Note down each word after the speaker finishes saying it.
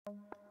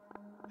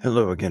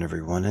Hello again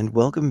everyone, and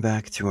welcome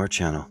back to our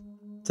channel.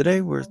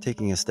 Today we're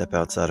taking a step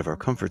outside of our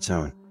comfort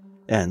zone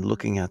and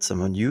looking at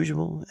some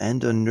unusual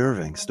and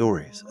unnerving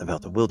stories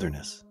about the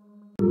wilderness.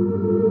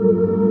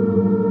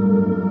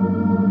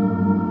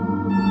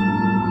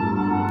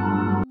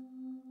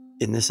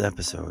 In this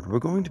episode, we're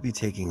going to be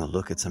taking a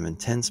look at some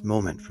intense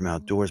moments from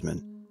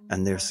outdoorsmen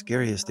and their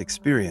scariest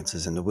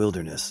experiences in the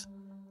wilderness.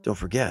 Don't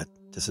forget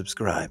to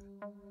subscribe.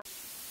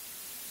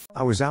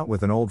 I was out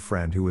with an old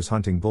friend who was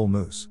hunting bull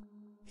moose.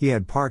 He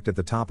had parked at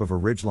the top of a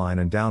ridgeline,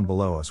 and down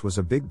below us was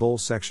a big bowl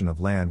section of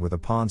land with a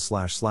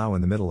pond/slough in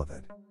the middle of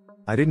it.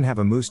 I didn't have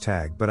a moose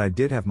tag, but I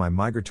did have my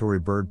migratory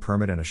bird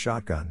permit and a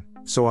shotgun,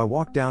 so I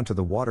walked down to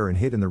the water and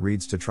hid in the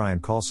reeds to try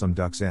and call some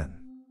ducks in.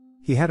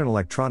 He had an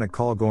electronic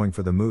call going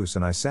for the moose,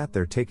 and I sat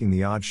there taking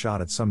the odd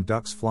shot at some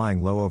ducks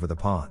flying low over the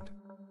pond.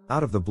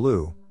 Out of the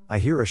blue, I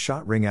hear a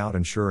shot ring out,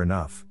 and sure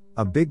enough,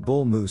 a big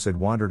bull moose had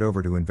wandered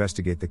over to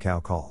investigate the cow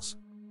calls.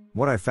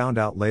 What I found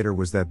out later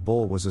was that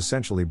bull was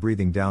essentially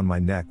breathing down my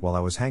neck while I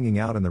was hanging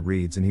out in the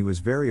reeds, and he was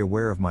very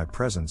aware of my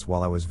presence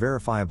while I was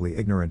verifiably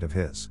ignorant of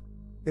his.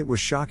 It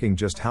was shocking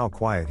just how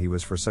quiet he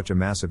was for such a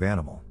massive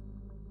animal.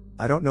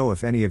 I don't know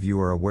if any of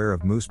you are aware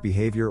of moose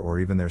behavior or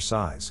even their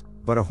size,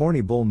 but a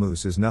horny bull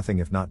moose is nothing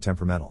if not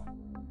temperamental.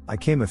 I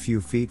came a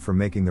few feet from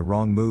making the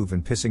wrong move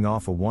and pissing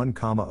off a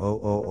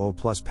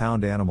 1,000+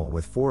 pound animal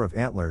with 4 of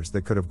antlers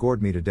that could have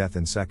gored me to death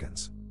in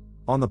seconds.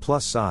 On the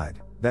plus side,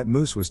 that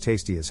moose was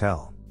tasty as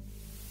hell.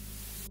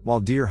 While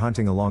deer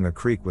hunting along a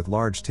creek with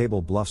large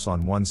table bluffs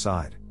on one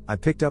side, I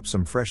picked up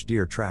some fresh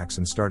deer tracks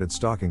and started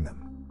stalking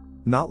them.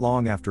 Not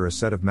long after, a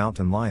set of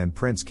mountain lion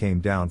prints came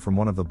down from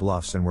one of the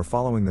bluffs and were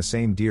following the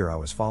same deer I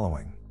was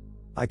following.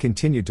 I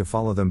continued to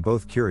follow them,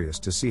 both curious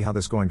to see how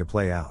this going to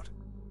play out.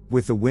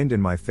 With the wind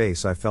in my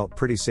face, I felt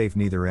pretty safe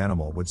neither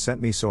animal would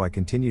scent me, so I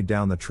continued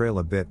down the trail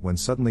a bit when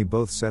suddenly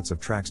both sets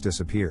of tracks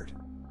disappeared.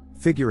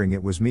 Figuring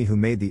it was me who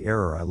made the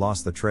error, I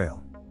lost the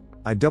trail.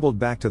 I doubled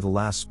back to the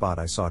last spot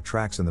I saw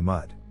tracks in the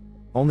mud.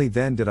 Only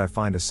then did I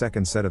find a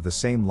second set of the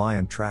same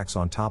lion tracks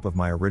on top of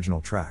my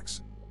original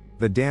tracks.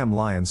 The damn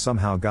lion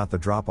somehow got the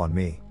drop on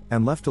me,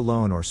 and left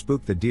alone or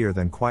spooked the deer,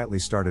 then quietly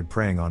started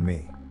preying on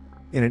me.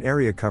 In an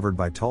area covered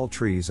by tall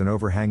trees and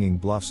overhanging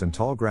bluffs and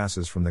tall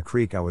grasses from the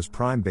creek, I was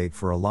prime bait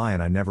for a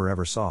lion I never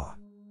ever saw.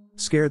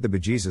 Scared the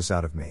bejesus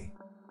out of me.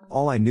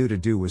 All I knew to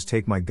do was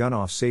take my gun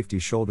off safety,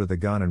 shoulder the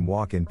gun, and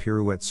walk in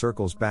pirouette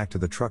circles back to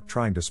the truck,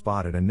 trying to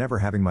spot it and never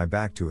having my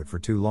back to it for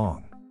too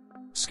long.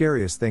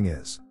 Scariest thing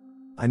is,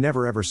 I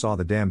never ever saw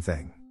the damn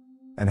thing.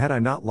 And had I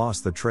not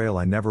lost the trail,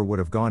 I never would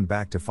have gone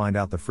back to find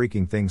out the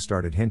freaking thing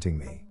started hinting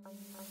me.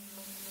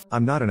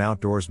 I'm not an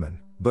outdoorsman,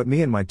 but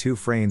me and my 2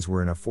 friends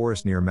were in a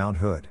forest near Mount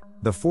Hood.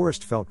 The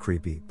forest felt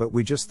creepy, but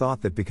we just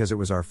thought that because it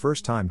was our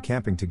first time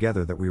camping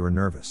together that we were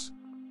nervous.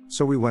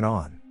 So we went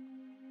on.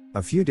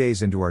 A few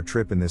days into our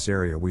trip in this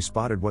area, we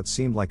spotted what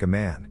seemed like a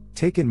man.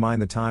 Take in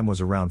mind the time was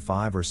around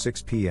 5 or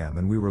 6 p.m.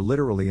 and we were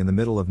literally in the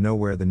middle of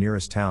nowhere. The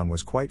nearest town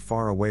was quite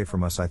far away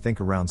from us, I think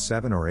around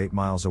 7 or 8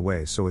 miles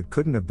away, so it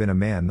couldn't have been a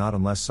man, not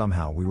unless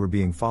somehow we were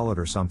being followed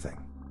or something.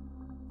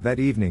 That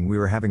evening we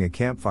were having a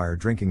campfire,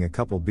 drinking a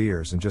couple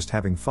beers and just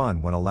having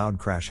fun, when a loud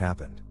crash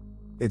happened.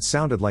 It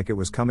sounded like it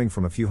was coming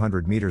from a few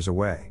hundred meters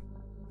away.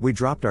 We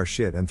dropped our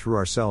shit and threw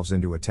ourselves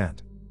into a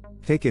tent.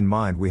 Take in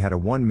mind we had a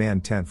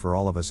 1-man tent for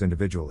all of us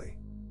individually.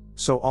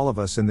 So all of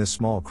us in this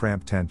small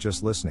cramped tent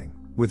just listening,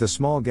 with a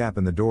small gap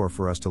in the door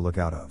for us to look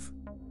out of.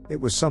 It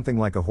was something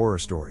like a horror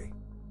story.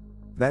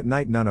 That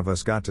night none of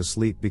us got to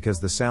sleep because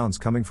the sounds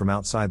coming from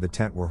outside the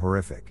tent were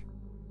horrific.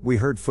 We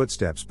heard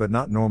footsteps, but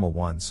not normal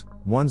ones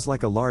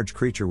like a large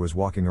creature was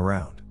walking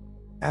around.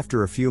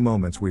 After a few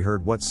moments we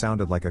heard what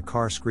sounded like a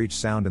car screech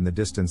sound in the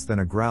distance, then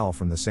a growl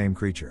from the same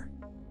creature.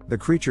 The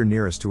creature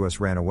nearest to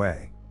us ran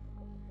away.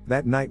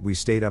 That night we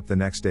stayed up. The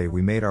next day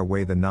we made our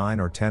way the 9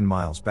 or 10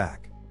 miles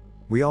back.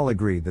 We all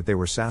agreed that they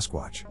were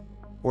Sasquatch.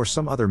 Or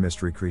some other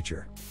mystery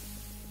creature.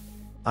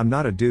 I'm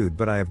not a dude,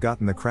 but I have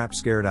gotten the crap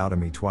scared out of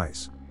me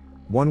twice.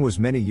 One was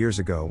many years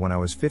ago when I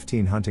was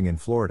 15 hunting in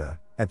Florida,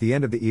 at the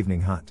end of the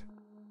evening hunt.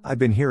 I'd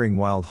been hearing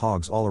wild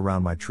hogs all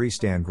around my tree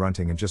stand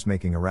grunting and just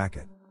making a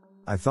racket.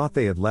 I thought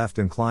they had left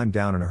and climbed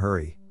down in a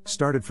hurry,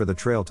 started for the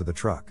trail to the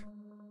truck.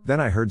 Then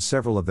I heard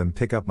several of them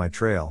pick up my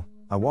trail.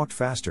 I walked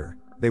faster,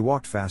 they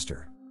walked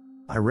faster.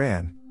 I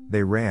ran,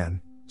 they ran,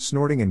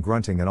 snorting and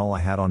grunting, and all I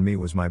had on me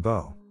was my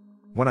bow.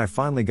 When I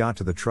finally got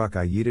to the truck,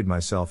 I yeeted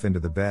myself into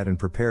the bed and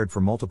prepared for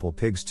multiple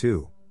pigs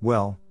to,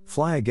 well,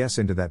 fly I guess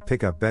into that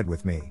pickup bed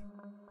with me.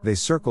 They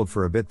circled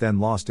for a bit, then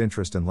lost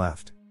interest and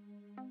left.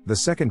 The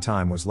second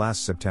time was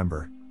last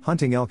September,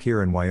 hunting elk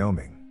here in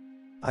Wyoming.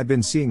 I'd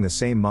been seeing the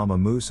same mama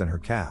moose and her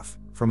calf,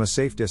 from a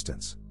safe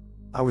distance.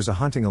 I was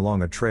hunting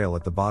along a trail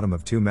at the bottom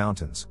of 2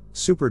 mountains,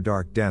 super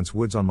dark dense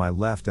woods on my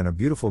left and a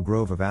beautiful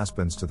grove of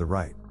aspens to the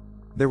right.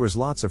 There was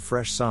lots of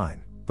fresh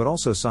sign, but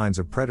also signs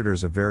of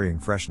predators of varying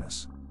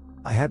freshness.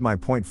 I had my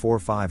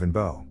 .45 and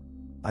bow.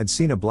 I'd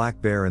seen a black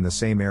bear in the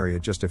same area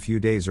just a few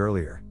days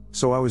earlier,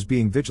 so I was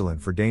being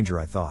vigilant for danger,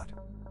 I thought.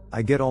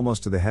 I get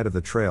almost to the head of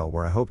the trail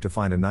where I hope to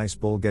find a nice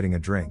bull getting a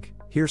drink,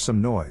 hear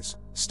some noise,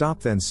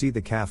 Stop, then see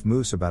the calf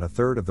moose about a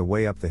third of the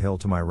way up the hill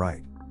to my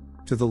right.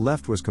 To the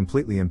left was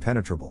completely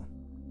impenetrable.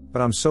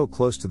 But I'm so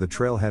close to the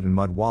trailhead and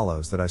mud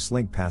wallows that I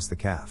slink past the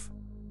calf.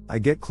 I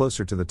get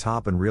closer to the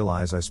top and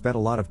realize I spent a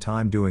lot of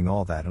time doing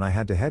all that and I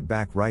had to head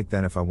back right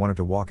then if I wanted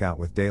to walk out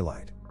with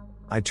daylight.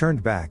 I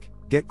turned back,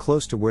 get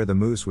close to where the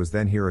moose was,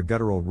 then hear a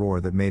guttural roar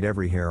that made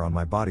every hair on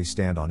my body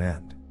stand on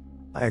end.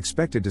 I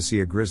expected to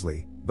see a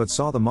grizzly, but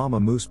saw the mama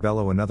moose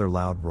bellow another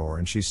loud roar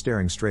and she's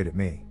staring straight at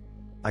me.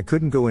 I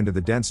couldn't go into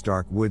the dense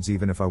dark woods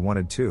even if I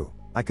wanted to.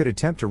 I could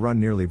attempt to run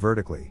nearly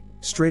vertically,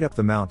 straight up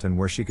the mountain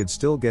where she could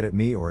still get at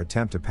me, or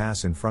attempt to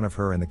pass in front of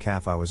her and the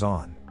calf I was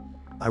on.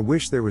 I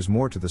wish there was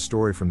more to the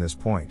story from this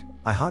point.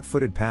 I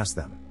hot-footed past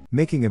them,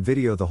 making a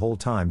video the whole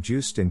time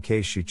just in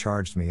case she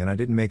charged me and I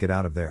didn't make it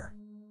out of there.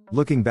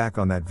 Looking back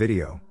on that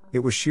video, it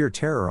was sheer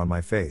terror on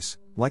my face,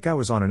 like I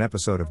was on an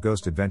episode of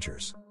Ghost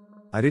Adventures.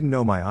 I didn't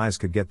know my eyes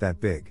could get that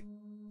big.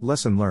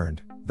 Lesson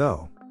learned,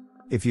 though.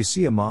 If you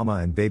see a mama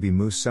and baby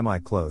moose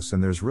semi-close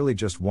and there's really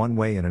just one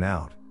way in and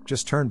out,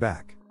 just turn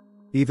back.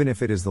 Even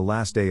if it is the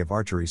last day of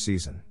archery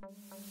season.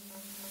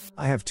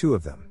 I have two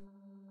of them.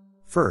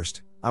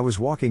 First, I was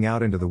walking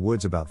out into the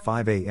woods about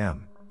 5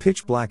 a.m.,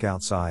 pitch black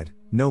outside,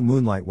 no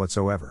moonlight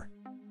whatsoever.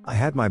 I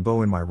had my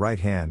bow in my right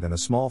hand and a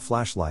small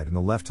flashlight in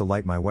the left to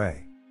light my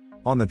way.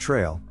 On the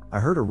trail, I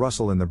heard a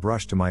rustle in the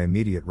brush to my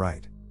immediate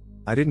right.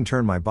 I didn't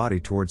turn my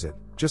body towards it,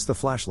 just the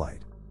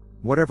flashlight.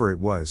 Whatever it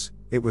was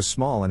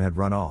small and had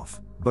run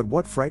off, but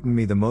what frightened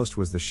me the most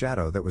was the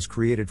shadow that was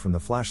created from the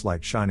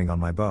flashlight shining on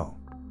my bow.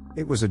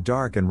 It was a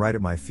dark and right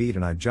at my feet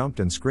and I jumped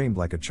and screamed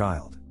like a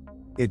child.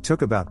 It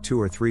took about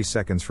 2 or 3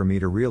 seconds for me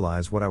to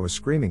realize what I was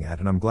screaming at,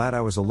 and I'm glad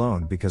I was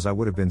alone because I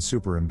would have been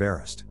super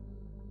embarrassed.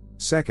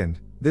 Second,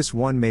 this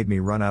one made me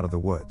run out of the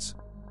woods.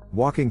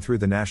 Walking through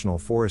the national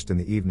forest in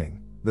the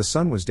evening, the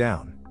sun was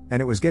down,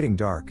 and it was getting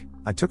dark.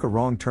 I took a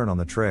wrong turn on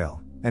the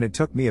trail, and it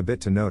took me a bit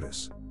to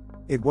notice.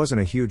 It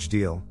wasn't a huge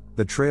deal,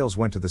 the trails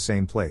went to the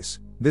same place,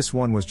 this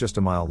one was just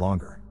a mile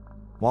longer.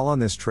 While on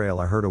this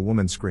trail I heard a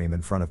woman scream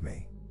in front of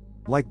me.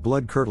 Like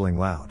blood-curdling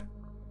loud.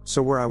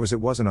 So where I was, it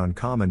wasn't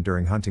uncommon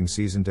during hunting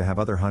season to have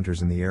other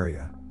hunters in the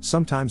area.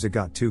 Sometimes it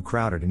got too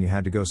crowded and you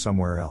had to go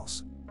somewhere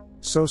else.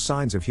 So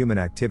signs of human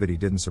activity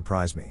didn't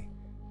surprise me.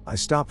 I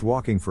stopped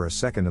walking for a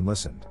second and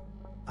listened.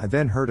 I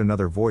then heard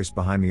another voice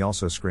behind me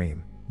also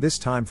scream, this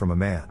time from a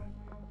man.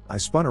 I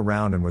spun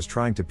around and was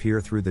trying to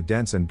peer through the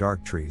dense and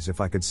dark trees if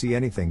I could see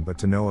anything, but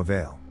to no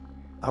avail.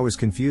 I was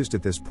confused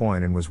at this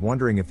point and was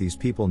wondering if these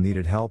people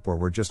needed help or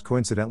were just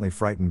coincidentally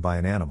frightened by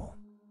an animal.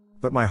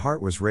 But my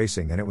heart was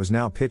racing and it was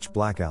now pitch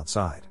black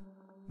outside.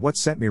 What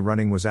sent me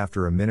running was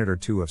after a minute or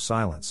two of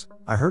silence,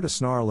 I heard a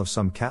snarl of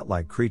some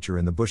cat-like creature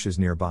in the bushes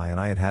nearby and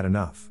I had had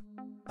enough.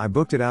 I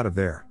booked it out of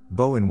there,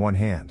 bow in one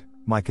hand,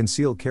 my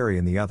concealed carry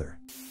in the other.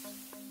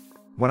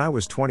 When I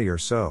was 20 or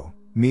so,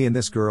 me and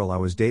this girl I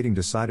was dating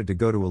decided to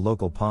go to a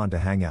local pond to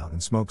hang out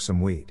and smoke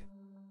some weed.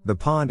 The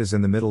pond is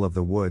in the middle of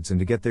the woods and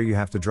to get there you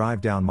have to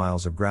drive down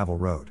miles of gravel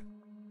road.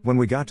 When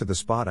we got to the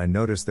spot I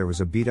noticed there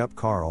was a beat-up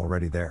car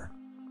already there.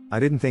 I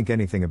didn't think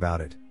anything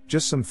about it,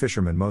 just some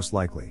fishermen most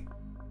likely.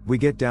 We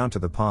get down to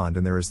the pond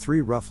and there is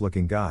 3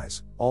 rough-looking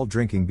guys, all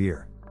drinking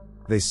beer.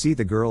 They see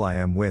the girl I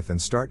am with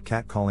and start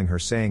catcalling her,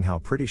 saying how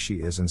pretty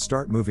she is, and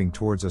start moving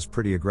towards us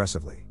pretty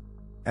aggressively.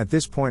 At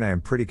this point I am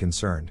pretty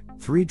concerned,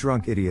 3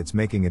 drunk idiots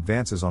making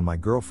advances on my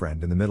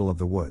girlfriend in the middle of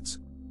the woods.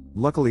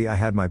 Luckily I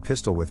had my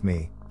pistol with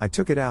me, I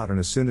took it out and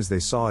as soon as they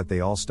saw it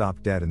they all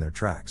stopped dead in their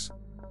tracks.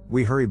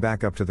 We hurry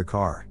back up to the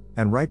car,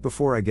 and right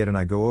before I get in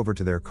I go over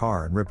to their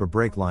car and rip a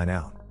brake line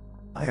out.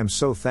 I am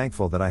so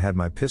thankful that I had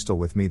my pistol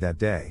with me that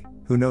day,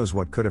 who knows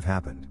what could have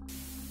happened.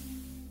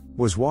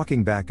 Was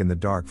walking back in the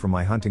dark from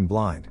my hunting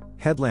blind,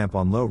 headlamp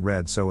on low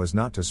red so as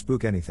not to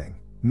spook anything,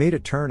 made a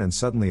turn and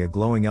suddenly a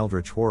glowing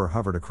eldritch horror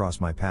hovered across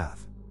my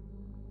path.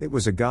 It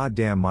was a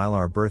goddamn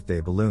Mylar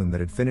birthday balloon that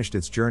had finished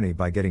its journey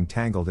by getting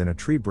tangled in a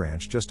tree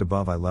branch just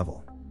above eye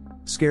level.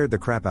 Scared the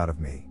crap out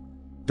of me.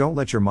 Don't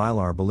let your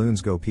Mylar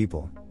balloons go,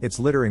 people, it's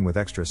littering with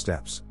extra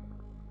steps.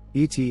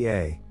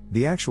 ETA,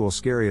 the actual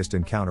scariest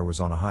encounter was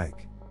on a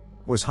hike.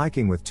 Was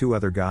hiking with 2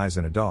 other guys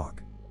and a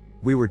dog.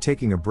 We were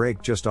taking a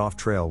break just off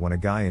trail when a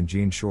guy in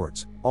jean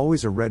shorts,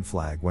 always a red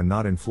flag when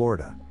not in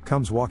Florida,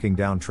 comes walking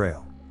down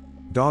trail.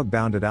 Dog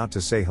bounded out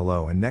to say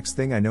hello and next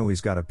thing I know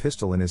he's got a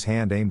pistol in his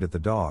hand aimed at the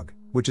dog,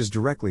 which is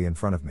directly in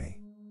front of me.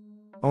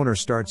 Owner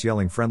starts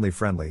yelling friendly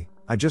friendly,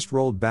 I just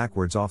rolled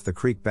backwards off the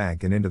creek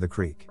bank and into the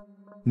creek.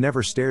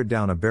 Never stared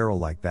down a barrel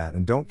like that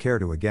and don't care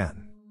to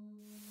again.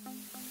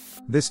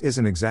 This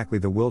isn't exactly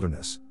the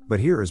wilderness, but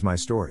here is my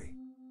story.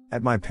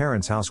 At my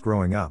parents' house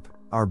growing up,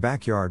 our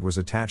backyard was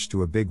attached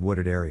to a big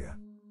wooded area.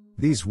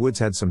 These woods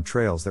had some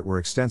trails that were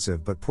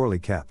extensive but poorly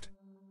kept.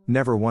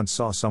 Never once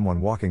saw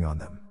someone walking on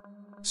them.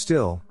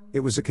 Still, it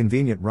was a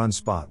convenient run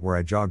spot where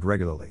I jogged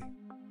regularly.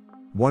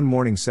 One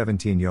morning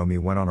 17 Yomi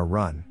went on a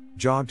run,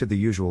 jogged to the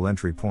usual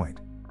entry point.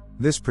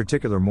 This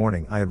particular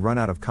morning I had run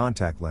out of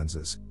contact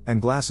lenses,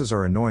 and glasses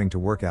are annoying to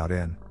work out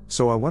in,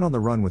 so I went on the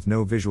run with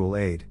no visual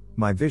aid.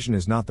 My vision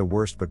is not the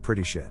worst but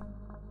pretty shit.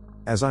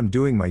 As I'm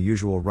doing my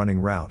usual running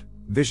route,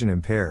 vision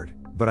impaired,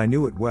 but I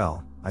knew it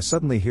well. I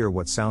suddenly hear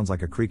what sounds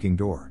like a creaking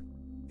door.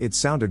 It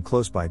sounded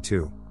close by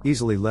too,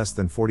 easily less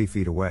than 40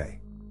 feet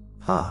away.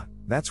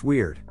 That's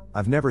weird,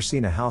 I've never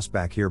seen a house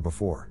back here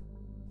before.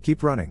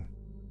 Keep running.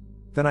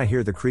 Then I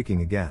hear the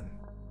creaking again.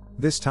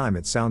 This time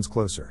it sounds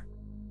closer.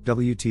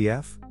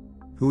 WTF?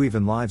 Who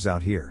even lives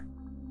out here?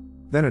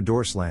 Then a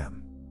door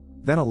slam.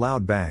 Then a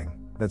loud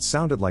bang, that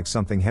sounded like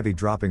something heavy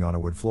dropping on a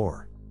wood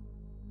floor.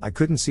 I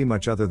couldn't see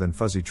much other than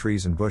fuzzy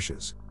trees and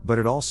bushes, but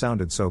it all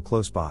sounded so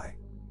close by.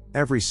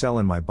 Every cell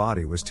in my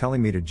body was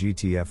telling me to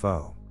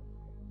GTFO.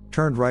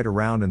 Turned right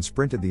around and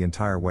sprinted the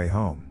entire way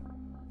home.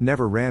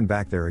 Never ran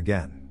back there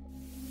again.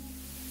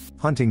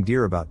 Hunting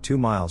deer about 2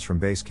 miles from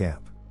base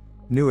camp.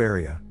 New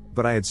area,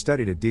 but I had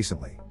studied it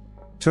decently.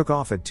 Took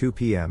off at 2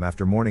 p.m.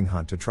 after morning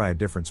hunt to try a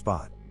different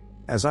spot.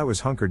 As I was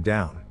hunkered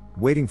down,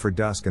 waiting for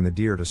dusk and the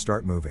deer to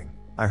start moving,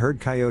 I heard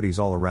coyotes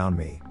all around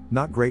me,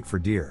 not great for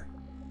deer.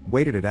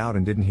 Waited it out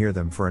and didn't hear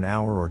them for an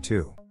hour or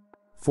two.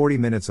 40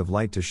 minutes of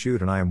light to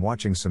shoot and I am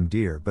watching some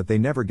deer, but they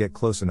never get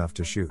close enough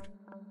to shoot.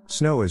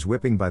 Snow is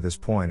whipping by this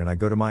point and I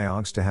go to my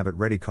onks to have it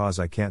ready cause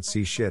I can't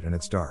see shit and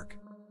it's dark.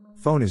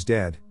 Phone is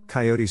dead,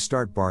 coyotes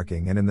start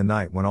barking and in the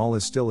night when all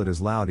is still it is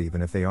loud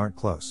even if they aren't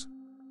close.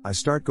 I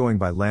start going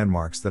by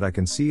landmarks that I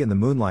can see in the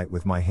moonlight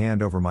with my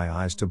hand over my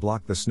eyes to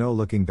block the snow,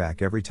 looking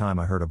back every time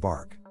I heard a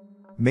bark.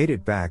 Made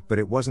it back, but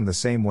it wasn't the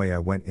same way I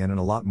went in and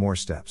a lot more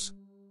steps.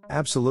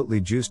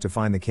 Absolutely juiced to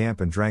find the camp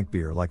and drank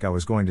beer like I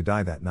was going to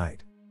die that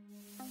night.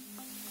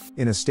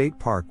 In a state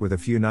park with a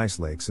few nice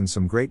lakes and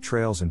some great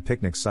trails and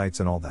picnic sites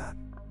and all that.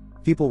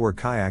 People were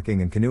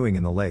kayaking and canoeing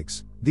in the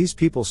lakes. These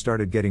people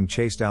started getting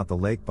chased out the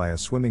lake by a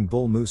swimming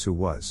bull moose who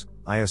was,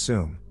 I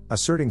assume,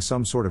 asserting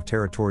some sort of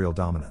territorial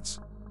dominance.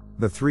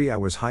 The 3 I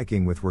was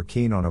hiking with were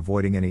keen on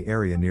avoiding any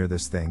area near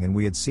this thing, and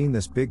we had seen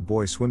this big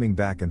boy swimming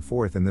back and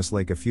forth in this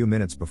lake a few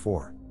minutes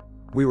before.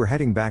 We were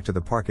heading back to the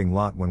parking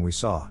lot when we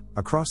saw,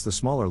 across the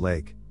smaller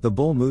lake, the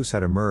bull moose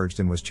had emerged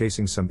and was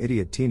chasing some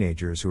idiot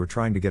teenagers who were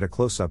trying to get a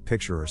close-up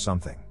picture or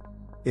something.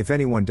 If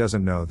anyone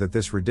doesn't know that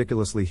this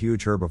ridiculously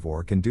huge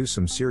herbivore can do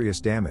some serious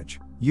damage,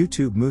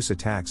 YouTube moose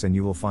attacks and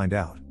you will find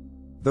out.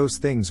 Those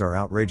things are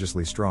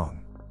outrageously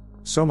strong.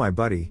 So my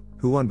buddy,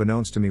 who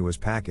unbeknownst to me was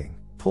packing,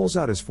 pulls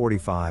out his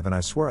 .45 and I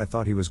swear I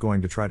thought he was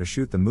going to try to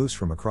shoot the moose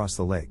from across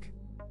the lake.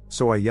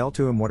 So I yell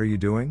to him, "What are you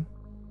doing?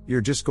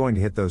 You're just going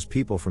to hit those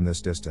people from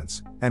this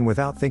distance," and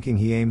without thinking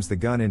he aims the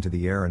gun into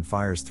the air and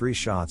fires 3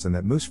 shots, and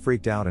that moose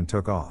freaked out and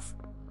took off.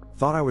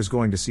 Thought I was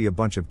going to see a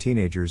bunch of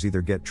teenagers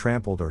either get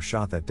trampled or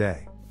shot that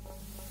day.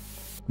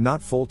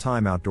 Not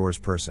full-time outdoors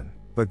person,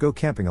 but go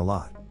camping a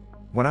lot.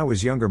 When I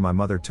was younger my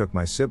mother took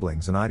my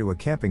siblings and I to a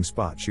camping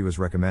spot she was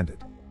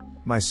recommended.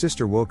 My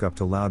sister woke up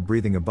to loud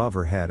breathing above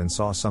her head and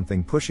saw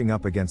something pushing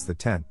up against the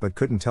tent but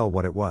couldn't tell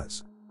what it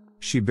was.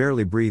 She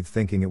barely breathed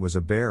thinking it was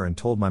a bear and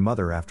told my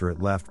mother after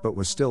it left but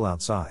was still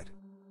outside.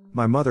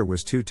 My mother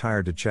was too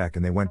tired to check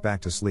and they went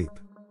back to sleep.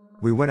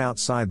 We went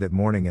outside that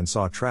morning and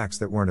saw tracks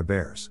that weren't a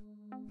bear's.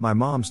 My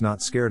mom's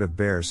not scared of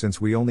bears since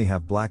we only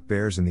have black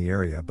bears in the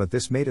area, but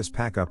this made us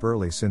pack up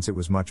early since it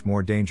was much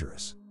more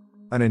dangerous.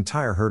 An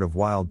entire herd of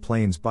wild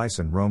plains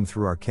bison roamed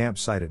through our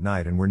campsite at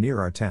night and were near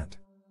our tent.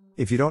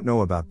 If you don't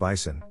know about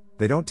bison,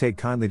 they don't take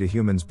kindly to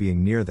humans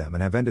being near them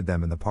and have ended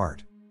them in the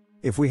part.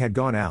 If we had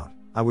gone out,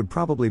 I would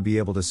probably be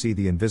able to see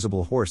the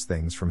invisible horse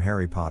things from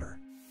Harry Potter.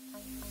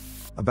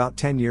 About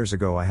 10 years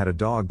ago I had a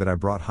dog that I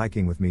brought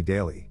hiking with me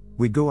daily.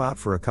 We'd go out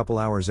for a couple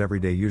hours every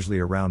day, usually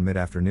around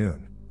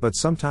mid-afternoon, but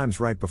sometimes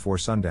right before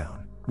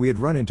sundown. We had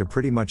run into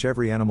pretty much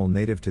every animal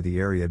native to the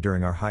area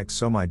during our hikes,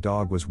 so my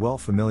dog was well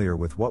familiar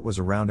with what was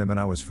around him and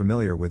I was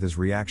familiar with his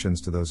reactions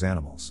to those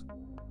animals.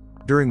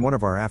 During one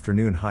of our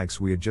afternoon hikes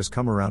we had just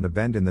come around a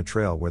bend in the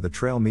trail where the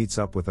trail meets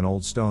up with an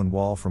old stone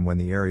wall from when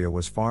the area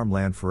was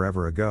farmland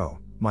forever ago.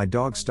 My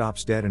dog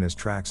stops dead in his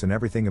tracks and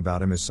everything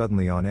about him is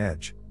suddenly on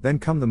edge, then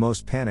come the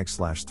most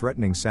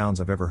panic/threatening sounds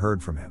I've ever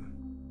heard from him.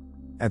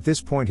 At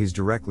this point he's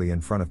directly in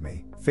front of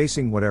me,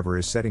 facing whatever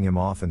is setting him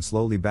off and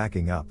slowly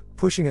backing up,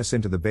 pushing us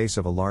into the base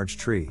of a large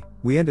tree.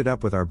 We ended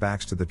up with our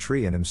backs to the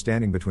tree and him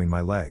standing between my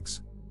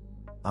legs.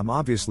 I'm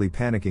obviously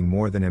panicking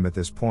more than him at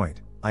this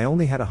point. I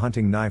only had a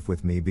hunting knife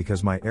with me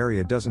because my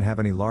area doesn't have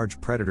any large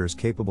predators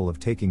capable of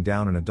taking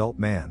down an adult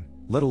man,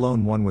 let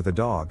alone one with a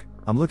dog.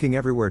 I'm looking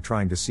everywhere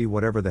trying to see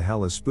whatever the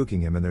hell is spooking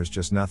him and there's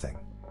just nothing.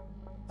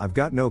 I've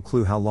got no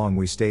clue how long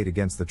we stayed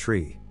against the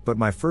tree, but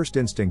my first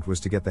instinct was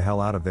to get the hell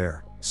out of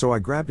there, so I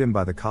grabbed him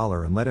by the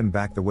collar and led him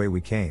back the way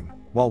we came,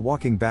 while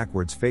walking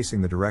backwards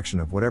facing the direction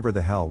of whatever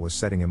the hell was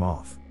setting him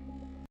off.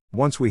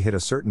 Once we hit a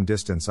certain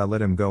distance I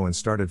let him go and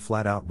started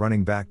flat out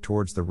running back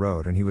towards the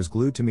road, and he was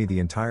glued to me the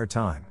entire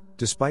time,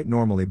 despite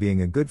normally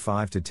being a good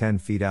 5 to 10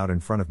 feet out in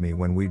front of me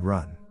when we'd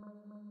run.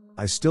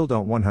 I still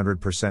don't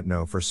 100%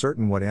 know for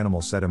certain what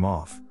animal set him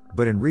off,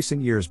 but in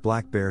recent years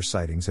black bear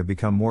sightings have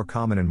become more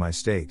common in my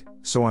state,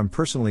 so I'm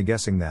personally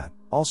guessing that.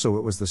 Also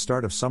it was the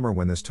start of summer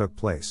when this took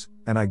place,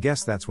 and I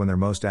guess that's when they're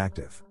most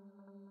active.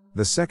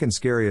 The second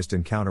scariest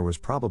encounter was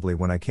probably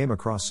when I came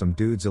across some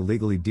dudes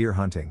illegally deer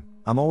hunting.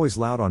 I'm always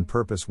loud on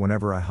purpose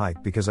whenever I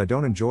hike because I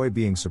don't enjoy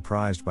being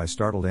surprised by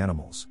startled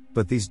animals,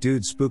 but these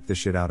dudes spook the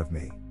shit out of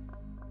me.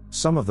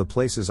 Some of the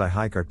places I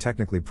hike are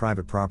technically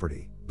private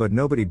property, but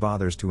nobody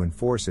bothers to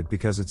enforce it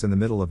because it's in the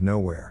middle of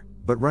nowhere,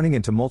 but running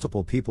into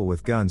multiple people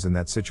with guns in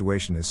that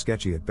situation is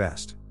sketchy at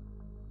best.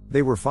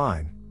 They were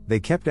fine. They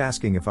kept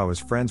asking if I was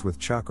friends with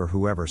Chuck or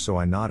whoever, so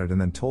I nodded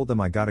and then told them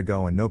I gotta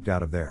go and noped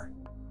out of there.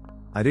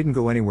 I didn't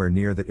go anywhere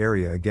near that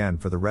area again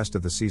for the rest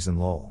of the season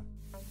lol.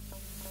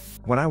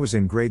 When I was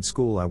in grade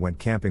school I went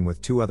camping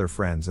with 2 other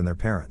friends and their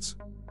parents.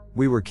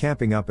 We were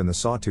camping up in the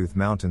Sawtooth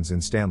Mountains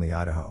in Stanley,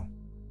 Idaho.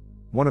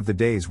 One of the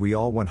days we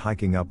all went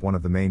hiking up one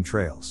of the main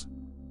trails.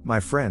 My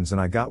friends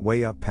and I got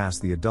way up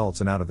past the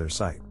adults and out of their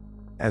sight.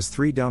 As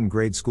 3 dumb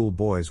grade school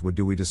boys would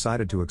do, we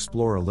decided to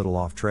explore a little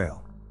off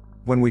trail.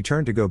 When we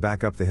turned to go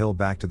back up the hill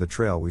back to the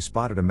trail, we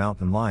spotted a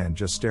mountain lion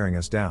just staring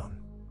us down.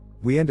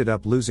 We ended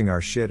up losing our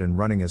shit and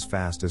running as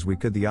fast as we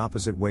could the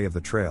opposite way of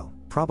the trail,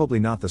 probably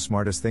not the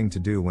smartest thing to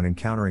do when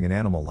encountering an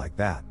animal like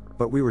that,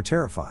 but we were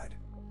terrified.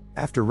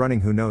 After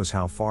running who knows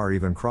how far,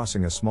 even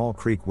crossing a small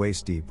creek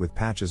waist deep with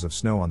patches of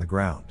snow on the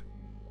ground,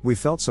 we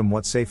felt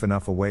somewhat safe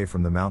enough away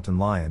from the mountain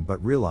lion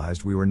but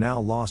realized we were now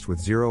lost with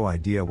zero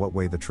idea what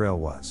way the trail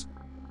was.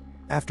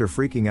 After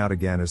freaking out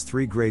again as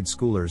 3 grade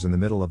schoolers in the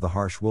middle of the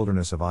harsh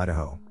wilderness of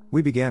Idaho,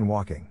 we began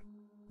walking.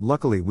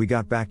 Luckily we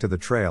got back to the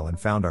trail and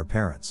found our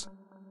parents.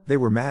 They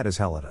were mad as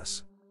hell at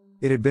us.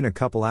 It had been a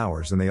couple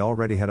hours and they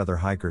already had other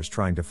hikers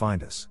trying to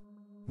find us.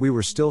 We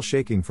were still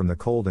shaking from the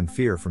cold and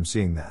fear from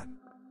seeing that.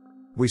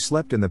 We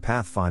slept in the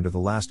Pathfinder the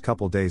last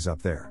couple days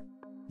up there.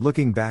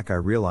 Looking back I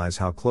realize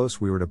how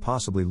close we were to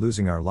possibly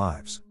losing our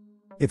lives.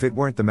 If it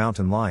weren't the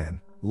mountain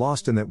lion,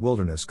 lost in that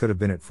wilderness could have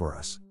been it for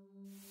us.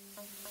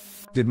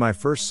 Did my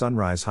first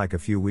sunrise hike a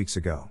few weeks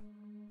ago.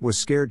 Was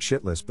scared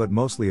shitless but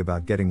mostly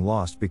about getting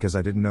lost because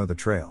I didn't know the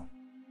trail.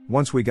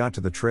 Once we got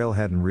to the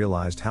trailhead and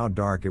realized how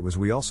dark it was,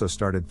 we also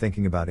started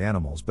thinking about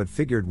animals but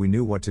figured we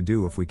knew what to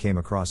do if we came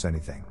across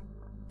anything.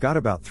 Got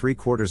about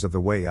 3/4 of the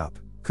way up,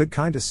 could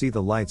kinda see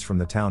the lights from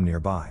the town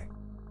nearby.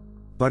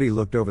 Buddy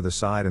looked over the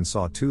side and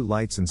saw 2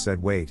 lights and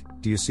said, "Wait,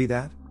 do you see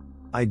that?"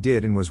 I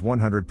did and was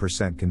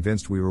 100%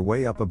 convinced we were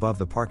way up above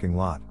the parking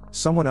lot.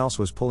 Someone else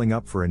was pulling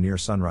up for a near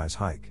sunrise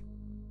hike.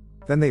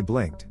 Then they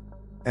blinked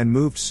and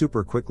moved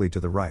super quickly to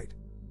the right.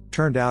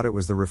 Turned out it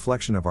was the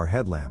reflection of our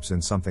headlamps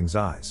in something's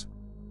eyes.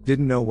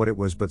 Didn't know what it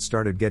was but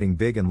started getting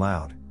big and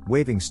loud,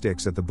 waving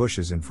sticks at the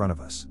bushes in front of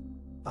us.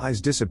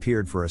 Eyes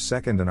disappeared for a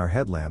second and our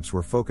headlamps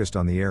were focused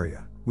on the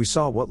area. We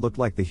saw what looked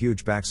like the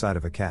huge backside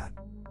of a cat.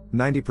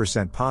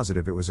 90%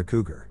 positive it was a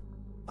cougar.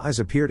 Eyes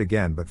appeared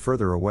again but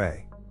further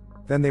away.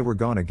 Then they were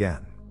gone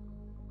again.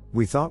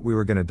 We thought we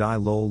were gonna die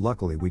lol.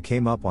 Luckily we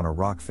came up on a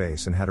rock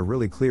face and had a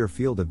really clear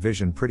field of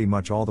vision pretty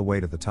much all the way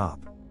to the top.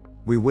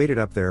 We waited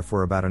up there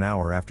for about an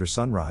hour after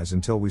sunrise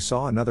until we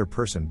saw another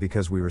person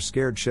because we were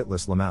scared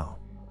shitless lamau.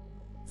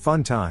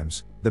 Fun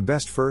times, the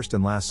best first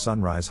and last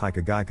sunrise hike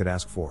a guy could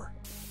ask for.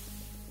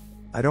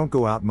 I don't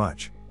go out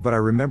much, but I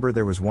remember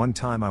there was one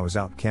time I was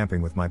out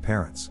camping with my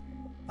parents.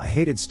 I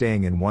hated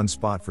staying in one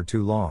spot for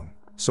too long,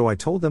 so I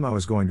told them I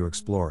was going to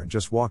explore and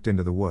just walked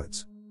into the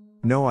woods.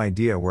 No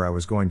idea where I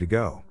was going to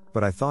go,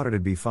 but I thought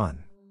it'd be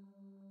fun.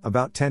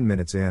 About 10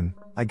 minutes in,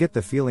 I get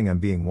the feeling I'm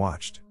being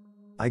watched.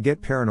 I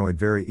get paranoid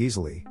very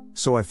easily,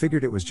 so I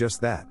figured it was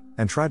just that,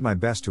 and tried my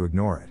best to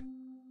ignore it.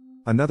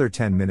 Another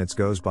 10 minutes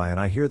goes by and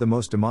I hear the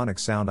most demonic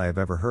sound I have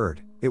ever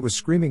heard. It was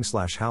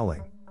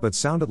screaming/howling, but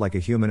sounded like a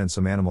human and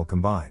some animal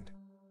combined.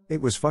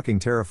 It was fucking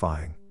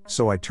terrifying,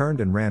 so I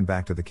turned and ran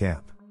back to the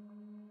camp.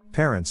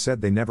 Parents said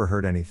they never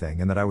heard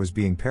anything and that I was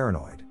being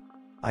paranoid.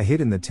 I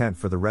hid in the tent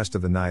for the rest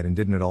of the night and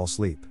didn't at all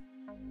sleep.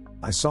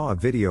 I saw a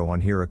video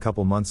on here a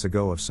couple months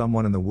ago of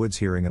someone in the woods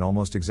hearing an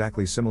almost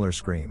exactly similar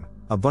scream.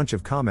 A bunch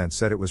of comments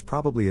said it was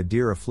probably a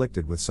deer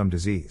afflicted with some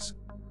disease.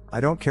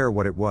 I don't care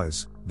what it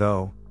was,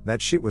 though.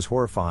 That shit was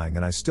horrifying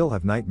and I still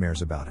have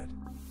nightmares about it.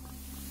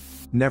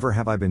 Never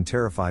have I been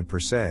terrified per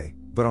se,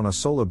 but on a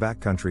solo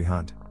backcountry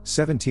hunt,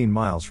 17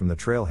 miles from the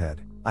trailhead,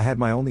 I had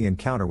my only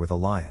encounter with a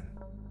lion.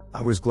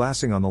 I was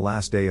glassing on the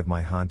last day of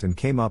my hunt and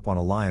came up on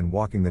a lion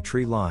walking the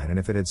tree line, and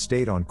if it had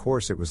stayed on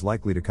course it was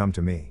likely to come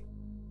to me.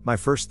 My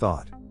first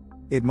thought,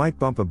 it might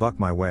bump a buck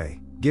my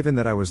way. Given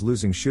that I was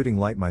losing shooting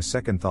light, my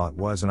second thought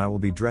was, and I will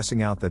be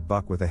dressing out that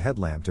buck with a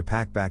headlamp to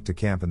pack back to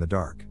camp in the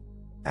dark.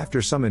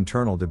 After some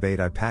internal debate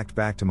I packed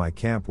back to my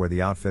camp where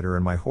the outfitter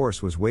and my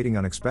horse was waiting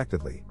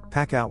unexpectedly.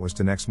 Pack out was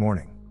to next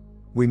morning.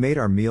 We made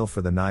our meal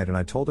for the night and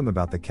I told him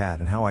about the cat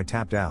and how I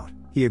tapped out.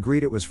 He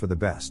agreed it was for the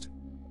best.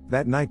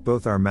 That night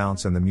both our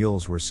mounts and the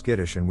mules were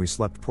skittish and we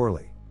slept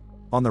poorly.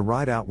 On the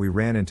ride out we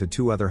ran into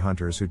 2 other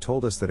hunters who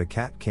told us that a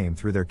cat came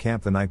through their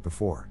camp the night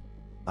before.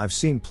 I've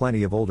seen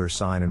plenty of older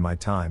sign in my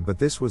time, but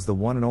this was the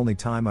one and only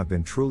time I've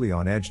been truly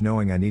on edge,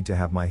 knowing I need to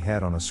have my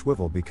head on a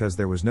swivel because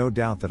there was no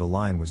doubt that a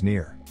lion was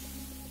near.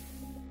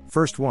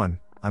 First one,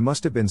 I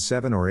must have been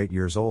 7 or 8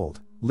 years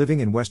old,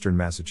 living in western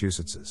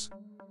Massachusetts.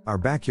 Our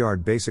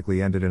backyard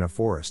basically ended in a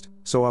forest,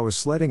 so I was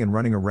sledding and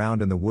running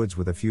around in the woods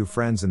with a few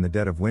friends in the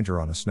dead of winter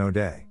on a snow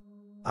day.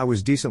 I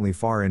was decently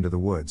far into the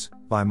woods,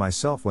 by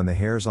myself when the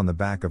hairs on the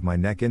back of my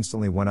neck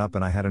instantly went up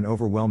and I had an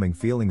overwhelming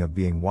feeling of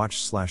being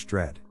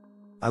watched/dread.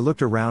 I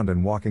looked around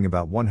and walking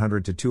about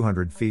 100 to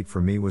 200 feet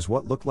from me was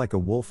what looked like a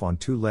wolf on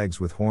two legs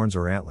with horns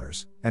or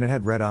antlers, and it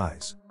had red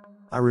eyes.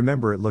 I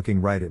remember it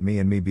looking right at me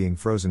and me being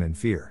frozen in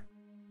fear.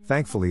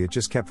 Thankfully it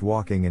just kept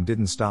walking and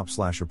didn't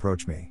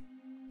stop/approach me.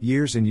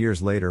 Years and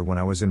years later when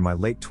I was in my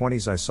late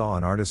 20s I saw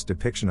an artist's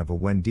depiction of a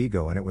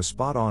Wendigo and it was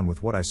spot on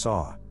with what I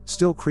saw,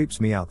 still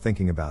creeps me out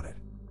thinking about it.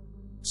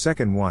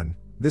 Second one,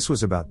 this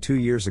was about 2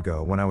 years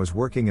ago when I was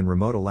working in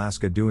remote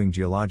Alaska doing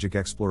geologic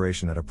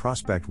exploration at a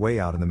prospect way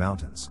out in the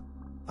mountains.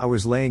 I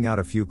was laying out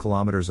a few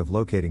kilometers of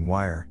locating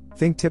wire,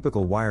 think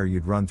typical wire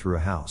you'd run through a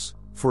house,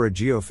 for a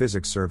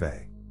geophysics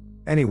survey.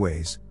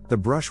 Anyways, the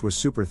brush was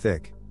super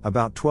thick,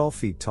 about 12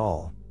 feet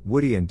tall,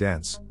 woody and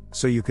dense,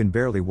 so you can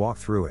barely walk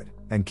through it,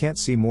 and can't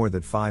see more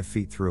than 5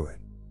 feet through it.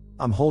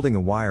 I'm holding a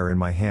wire in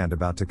my hand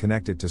about to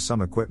connect it to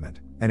some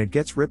equipment, and it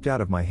gets ripped out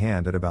of my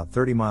hand at about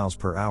 30 miles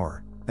per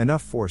hour,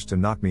 enough force to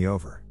knock me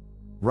over.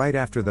 Right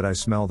after that I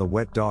smell the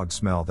wet dog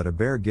smell that a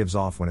bear gives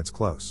off when it's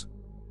close.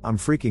 I'm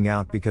freaking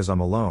out because I'm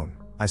alone.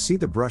 I see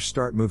the brush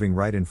start moving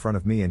right in front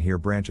of me and hear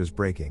branches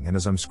breaking, and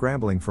as I'm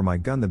scrambling for my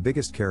gun the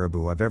biggest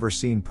caribou I've ever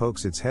seen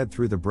pokes its head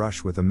through the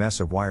brush with a mess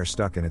of wire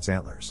stuck in its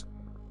antlers.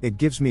 It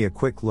gives me a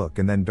quick look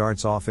and then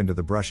darts off into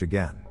the brush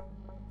again.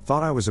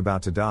 Thought I was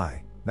about to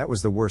die, that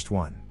was the worst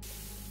one.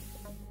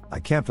 I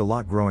camped a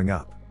lot growing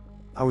up.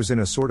 I was in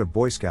a sort of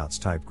Boy Scouts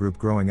type group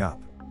growing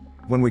up.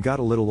 When we got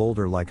a little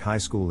older, like high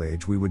school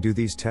age, we would do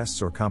these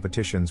tests or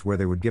competitions where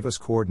they would give us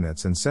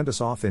coordinates and send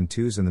us off in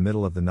twos in the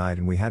middle of the night,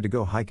 and we had to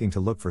go hiking to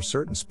look for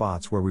certain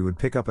spots where we would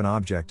pick up an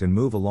object and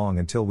move along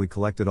until we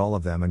collected all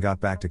of them and got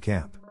back to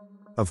camp.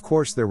 Of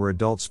course there were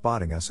adults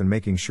spotting us and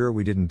making sure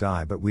we didn't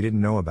die, but we didn't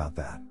know about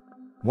that.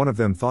 One of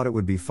them thought it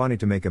would be funny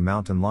to make a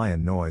mountain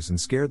lion noise and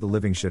scared the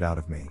living shit out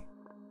of me.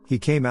 He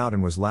came out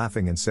and was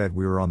laughing and said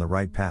we were on the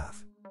right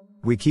path.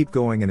 We keep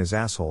going and his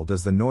asshole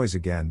does the noise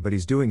again, but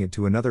he's doing it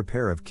to another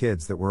pair of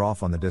kids that were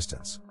off on the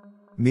distance.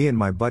 Me and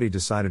my buddy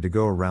decided to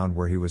go around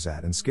where he was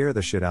at and scare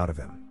the shit out of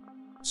him.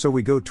 So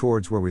we go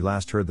towards where we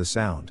last heard the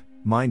sound.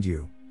 Mind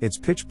you, it's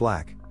pitch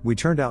black. We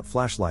turned out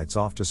flashlights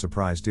off to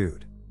surprise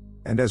dude.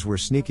 And as we're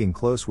sneaking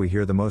close we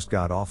hear the most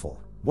god-awful,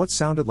 what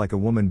sounded like a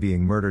woman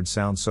being murdered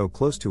sound so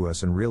close to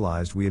us, and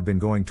realized we had been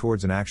going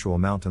towards an actual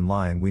mountain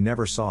lion. We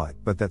never saw it,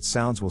 but that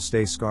sounds will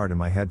stay scarred in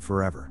my head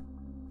forever.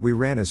 We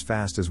ran as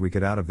fast as we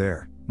could out of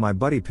there. My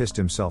buddy pissed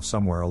himself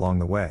somewhere along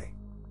the way.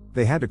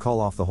 They had to call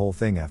off the whole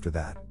thing after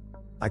that.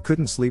 I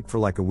couldn't sleep for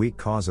like a week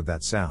cause of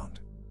that sound.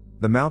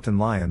 The mountain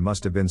lion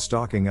must have been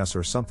stalking us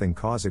or something,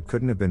 cause it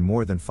couldn't have been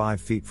more than 5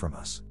 feet from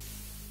us.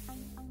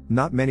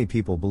 Not many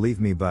people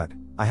believe me, but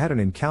I had an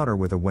encounter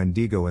with a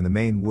Wendigo in the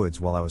Maine woods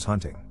while I was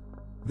hunting.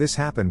 This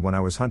happened when I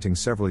was hunting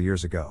several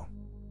years ago.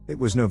 It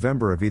was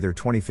November of either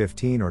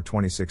 2015 or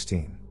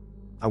 2016.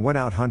 I went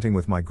out hunting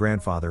with my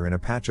grandfather in a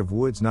patch of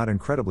woods not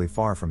incredibly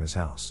far from his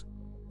house.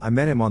 I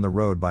met him on the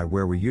road by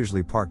where we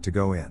usually park to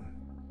go in.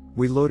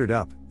 We loaded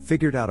up,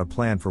 figured out a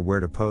plan for where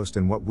to post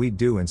and what we'd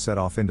do, and set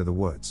off into the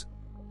woods.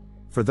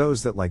 For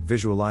those that like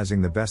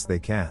visualizing the best they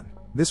can,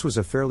 this was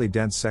a fairly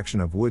dense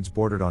section of woods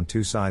bordered on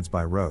two sides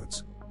by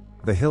roads.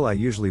 The hill I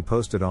usually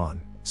posted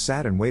on,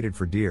 sat and waited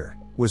for deer,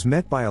 was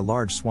met by a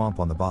large swamp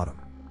on the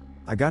bottom.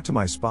 I got to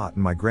my spot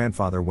and my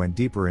grandfather went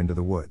deeper into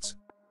the woods.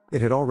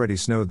 It had already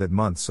snowed that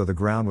month, so the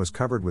ground was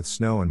covered with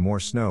snow and more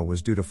snow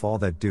was due to fall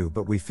that due,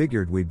 but we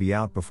figured we'd be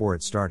out before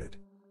it started.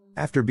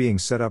 After being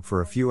set up for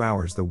a few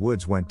hours the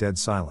woods went dead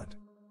silent.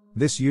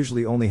 This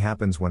usually only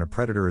happens when a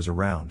predator is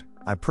around.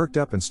 I perked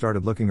up and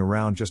started looking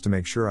around just to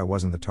make sure I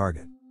wasn't the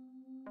target.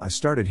 I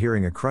started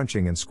hearing a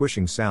crunching and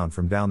squishing sound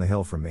from down the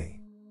hill from me.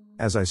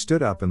 As I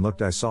stood up and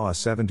looked I saw a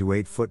 7 to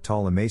 8 foot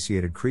tall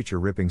emaciated creature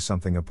ripping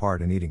something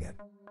apart and eating it.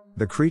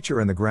 The creature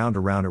and the ground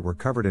around it were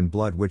covered in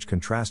blood, which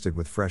contrasted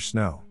with fresh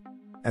snow.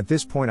 At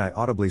this point I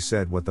audibly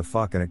said what the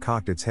fuck, and it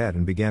cocked its head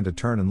and began to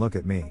turn and look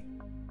at me.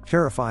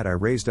 Terrified I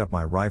raised up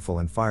my rifle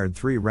and fired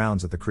 3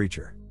 rounds at the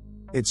creature.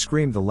 It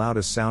screamed the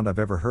loudest sound I've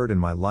ever heard in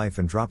my life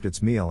and dropped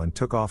its meal and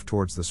took off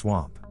towards the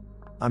swamp.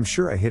 I'm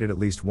sure I hit it at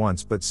least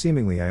once, but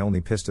seemingly I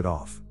only pissed it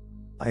off.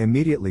 I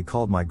immediately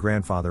called my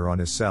grandfather on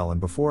his cell, and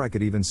before I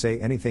could even say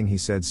anything he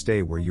said,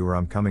 "Stay where you are,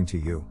 I'm coming to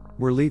you,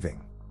 we're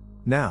leaving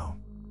now."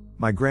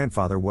 My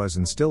grandfather was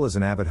and still is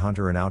an avid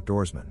hunter and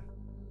outdoorsman.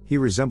 He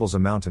resembles a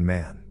mountain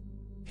man.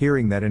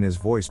 Hearing that in his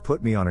voice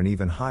put me on an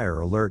even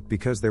higher alert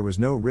because there was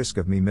no risk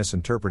of me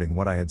misinterpreting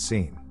what I had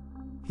seen.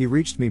 He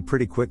reached me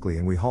pretty quickly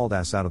and we hauled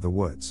ass out of the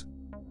woods.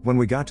 When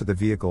we got to the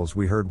vehicles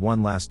we heard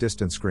one last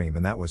distant scream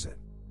and that was it.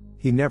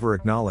 He never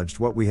acknowledged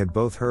what we had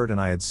both heard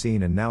and I had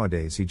seen, and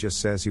nowadays he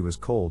just says he was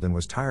cold and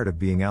was tired of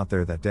being out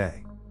there that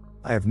day.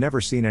 I have never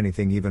seen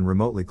anything even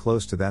remotely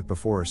close to that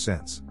before or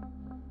since.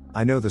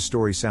 I know the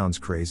story sounds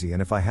crazy,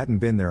 and if I hadn't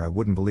been there I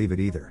wouldn't believe it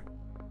either.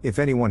 If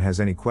anyone has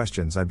any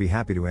questions I'd be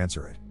happy to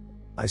answer it.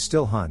 I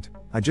still hunt,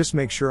 I just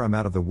make sure I'm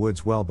out of the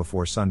woods well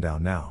before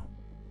sundown now.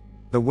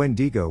 The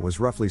Wendigo was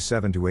roughly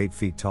 7 to 8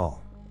 feet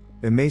tall.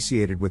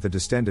 Emaciated with a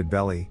distended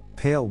belly,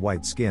 pale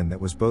white skin that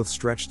was both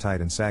stretched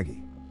tight and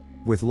saggy.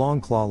 With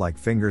long claw-like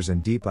fingers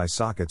and deep eye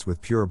sockets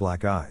with pure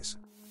black eyes.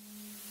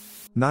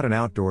 Not an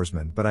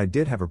outdoorsman, but I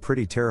did have a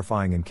pretty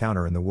terrifying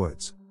encounter in the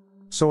woods.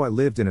 So I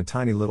lived in a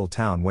tiny little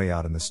town way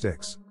out in the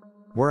sticks.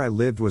 Where I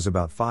lived was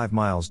about 5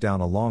 miles down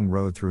a long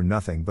road through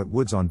nothing but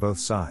woods on both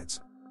sides.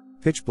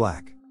 Pitch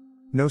black.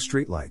 No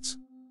streetlights.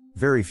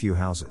 Very few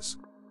houses.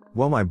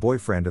 Well, my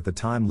boyfriend at the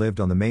time lived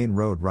on the main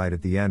road right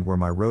at the end where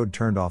my road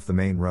turned off the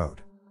main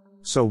road.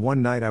 So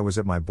one night I was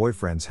at my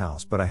boyfriend's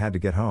house, but I had to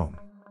get home.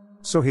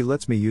 So he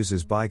lets me use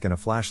his bike and a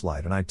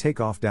flashlight, and I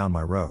take off down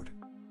my road.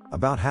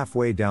 About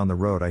halfway down the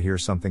road I hear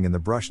something in the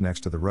brush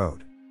next to the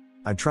road.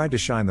 I tried to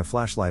shine the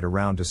flashlight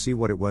around to see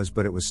what it was,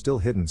 but it was still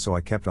hidden, so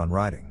I kept on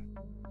riding.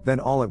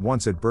 Then all at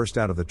once it burst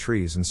out of the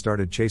trees and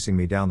started chasing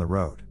me down the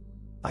road.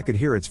 I could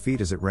hear its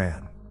feet as it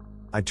ran.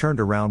 I turned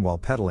around while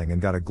pedaling and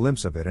got a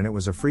glimpse of it, and it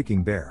was a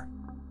freaking bear.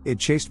 It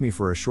chased me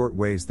for a short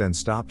ways, then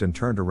stopped and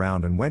turned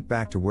around and went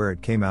back to where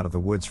it came out of the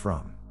woods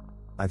from.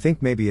 I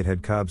think maybe it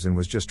had cubs and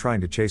was just trying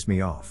to chase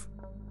me off.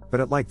 But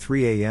at like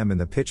 3 a.m. in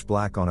the pitch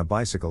black on a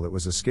bicycle, it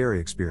was a scary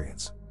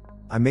experience.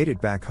 I made it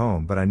back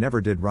home, but I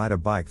never did ride a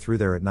bike through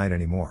there at night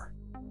anymore.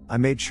 I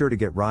made sure to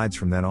get rides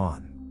from then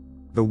on.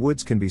 The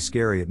woods can be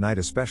scary at night,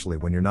 especially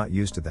when you're not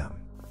used to them.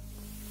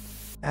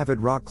 Avid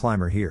rock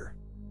climber here.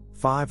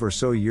 5 or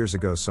so years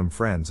ago, some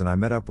friends and I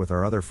met up with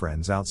our other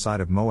friends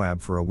outside of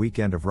Moab for a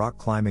weekend of rock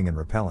climbing and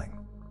rappelling.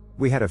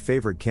 We had a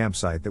favorite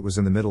campsite that was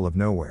in the middle of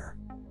nowhere.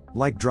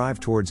 Like drive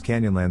towards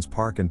Canyonlands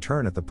Park and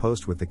turn at the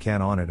post with the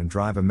can on it and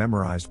drive a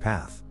memorized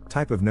path,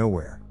 type of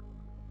nowhere.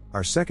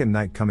 Our second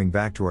night coming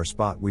back to our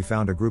spot, we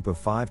found a group of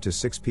 5 to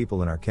 6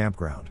 people in our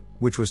campground,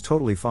 which was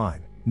totally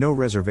fine. No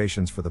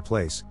reservations for the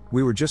place.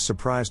 We were just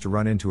surprised to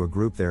run into a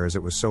group there as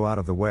it was so out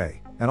of the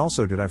way, and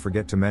also did I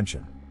forget to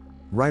mention,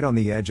 right on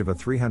the edge of a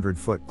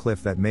 300-foot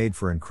cliff that made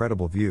for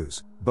incredible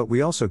views, but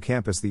we also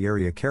canvassed the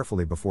area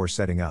carefully before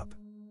setting up.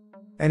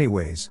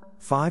 Anyways,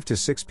 5 to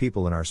 6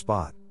 people in our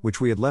spot,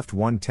 which we had left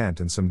one tent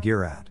and some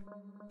gear at.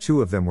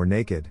 2 of them were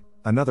naked,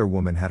 another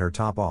woman had her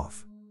top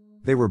off.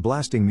 They were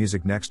blasting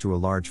music next to a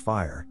large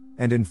fire,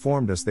 and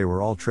informed us they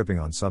were all tripping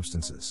on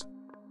substances.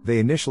 They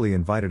initially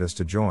invited us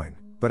to join,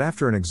 but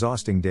after an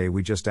exhausting day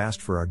we just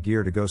asked for our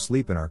gear to go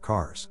sleep in our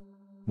cars.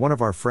 One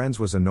of our friends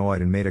was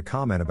annoyed and made a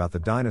comment about the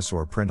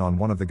dinosaur print on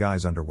one of the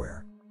guy's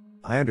underwear.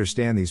 I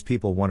understand these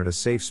people wanted a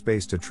safe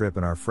space to trip,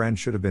 and our friend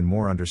should have been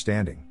more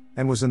understanding,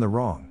 and was in the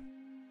wrong.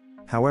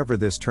 However,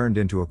 this turned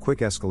into a quick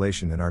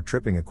escalation in our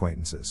tripping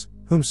acquaintances,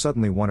 whom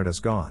suddenly wanted us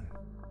gone.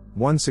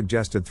 One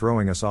suggested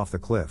throwing us off the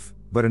cliff,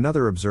 but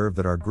another observed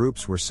that our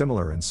groups were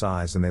similar in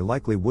size and they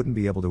likely wouldn't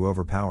be able to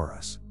overpower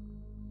us.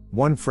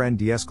 One friend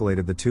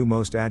de-escalated the 2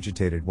 most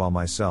agitated, while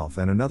myself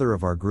and another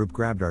of our group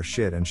grabbed our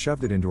shit and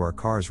shoved it into our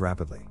cars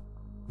rapidly.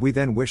 We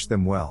then wished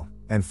them well,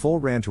 and full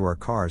ran to our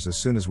cars as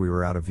soon as we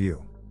were out of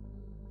view.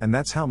 And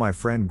that's how my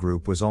friend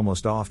group was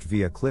almost offed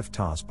via cliff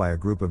toss by a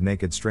group of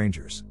naked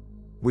strangers.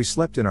 We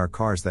slept in our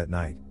cars that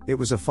night. It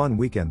was a fun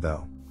weekend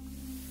though.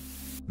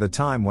 The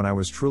time when I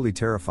was truly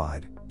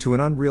terrified, to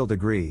an unreal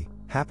degree,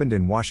 happened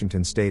in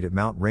Washington State at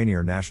Mount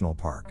Rainier National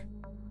Park.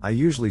 I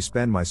usually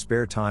spend my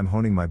spare time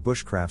honing my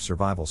bushcraft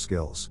survival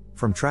skills,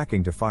 from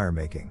tracking to fire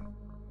making.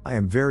 I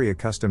am very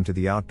accustomed to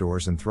the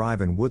outdoors and thrive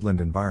in woodland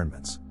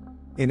environments.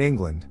 In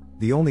England,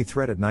 the only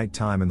threat at night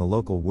time in the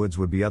local woods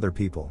would be other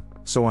people,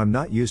 so I'm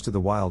not used to the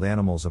wild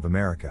animals of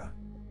America.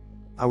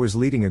 I was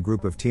leading a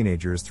group of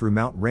teenagers through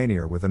Mount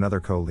Rainier with another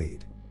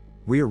co-lead.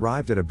 We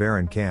arrived at a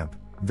barren camp,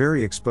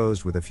 very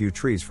exposed with a few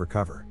trees for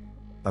cover.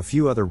 A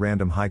few other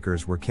random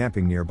hikers were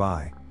camping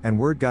nearby, and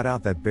word got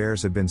out that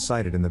bears had been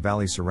sighted in the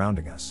valley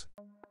surrounding us.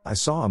 I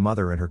saw a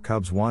mother and her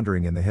cubs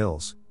wandering in the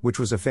hills, which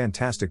was a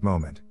fantastic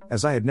moment,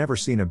 as I had never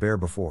seen a bear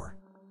before.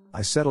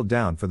 I settled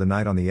down for the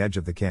night on the edge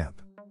of the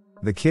camp.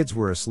 The kids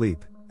were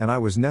asleep, and I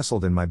was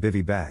nestled in my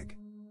bivy bag.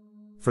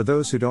 For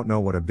those who don't know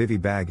what a bivy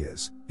bag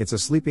is, it's a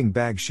sleeping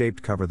bag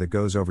shaped cover that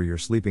goes over your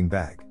sleeping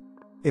bag.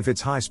 If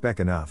it's high spec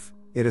enough,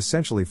 it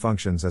essentially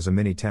functions as a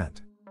mini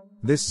tent.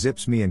 This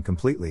zips me in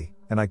completely,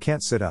 and I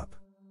can't sit up.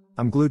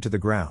 I'm glued to the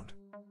ground.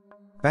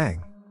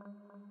 Bang!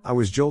 I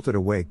was jolted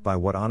awake by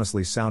what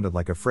honestly sounded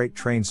like a freight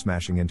train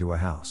smashing into a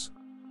house.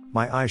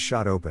 My eyes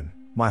shot open,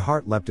 my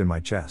heart leapt in my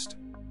chest.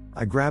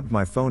 I grabbed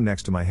my phone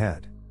next to my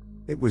head.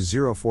 It was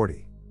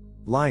 0:40.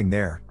 Lying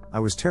there, I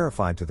was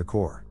terrified to the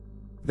core.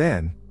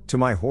 Then, to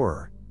my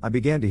horror, I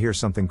began to hear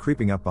something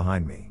creeping up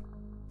behind me.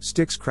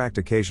 Sticks cracked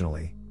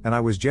occasionally, and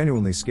I was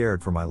genuinely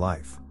scared for my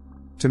life.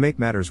 To make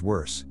matters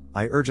worse,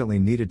 I urgently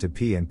needed to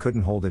pee and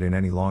couldn't hold it in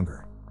any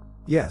longer.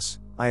 Yes,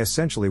 I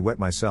essentially wet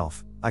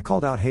myself. I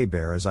called out, "Hey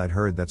bear," as I'd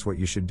heard that's what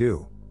you should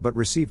do, but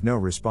received no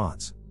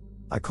response.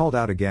 I called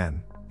out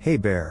again, "Hey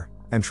bear,"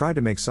 and tried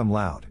to make some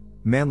loud,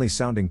 manly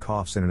sounding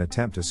coughs in an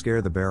attempt to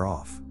scare the bear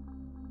off.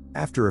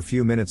 After a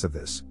few minutes of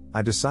this,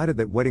 I decided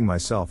that wetting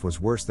myself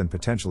was worse than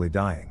potentially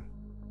dying.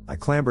 I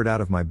clambered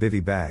out of my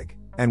bivy bag,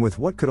 and with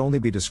what could only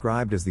be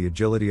described as the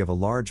agility of a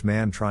large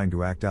man trying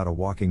to act out a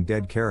Walking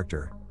Dead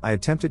character, I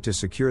attempted to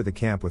secure the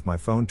camp with my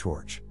phone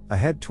torch, a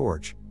head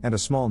torch, and a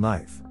small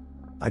knife.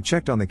 I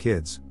checked on the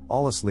kids,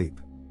 all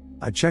asleep.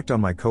 I checked on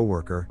my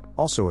coworker,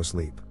 also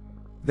asleep.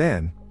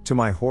 Then, to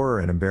my horror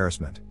and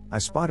embarrassment, I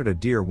spotted a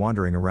deer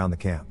wandering around the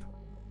camp.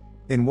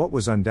 In what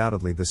was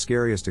undoubtedly the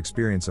scariest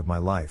experience of my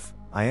life,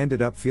 I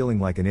ended up feeling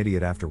like an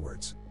idiot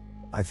afterwards.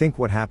 I think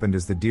what happened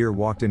is the deer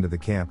walked into the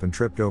camp and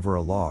tripped over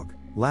a log,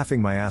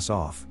 laughing my ass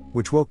off,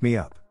 which woke me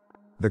up.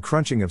 The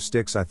crunching of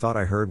sticks I thought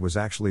I heard was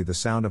actually the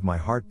sound of my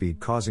heartbeat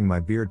causing my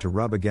beard to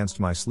rub against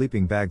my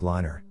sleeping bag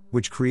liner,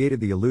 which created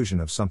the illusion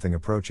of something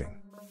approaching.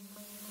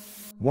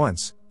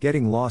 Once,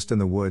 getting lost in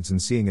the woods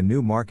and seeing a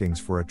new markings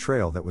for a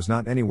trail that was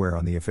not anywhere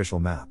on the official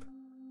map.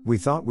 We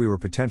thought we were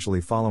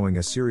potentially following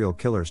a serial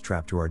killer's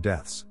trap to our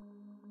deaths.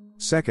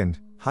 Second,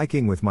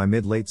 hiking with my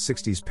mid-late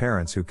 60s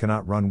parents who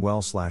cannot run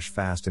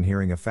well/fast and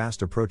hearing a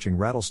fast approaching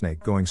rattlesnake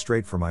going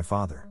straight for my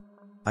father.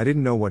 I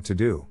didn't know what to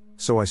do,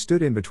 so I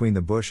stood in between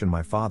the bush and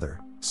my father,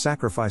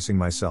 sacrificing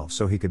myself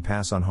so he could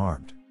pass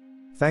unharmed.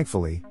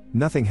 Thankfully,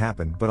 nothing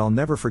happened, but I'll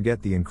never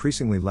forget the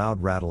increasingly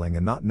loud rattling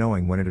and not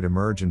knowing when it'd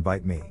emerge and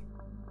bite me.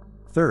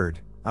 Third,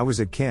 I was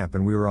at camp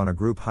and we were on a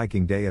group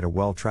hiking day at a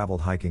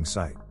well-traveled hiking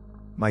site.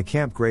 My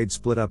camp grade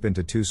split up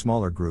into two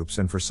smaller groups,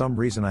 and for some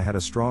reason I had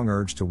a strong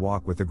urge to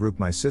walk with the group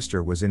my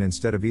sister was in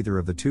instead of either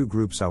of the two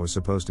groups I was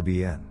supposed to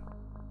be in.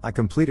 I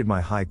completed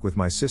my hike with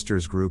my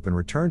sister's group and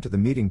returned to the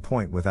meeting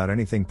point without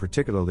anything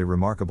particularly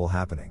remarkable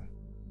happening.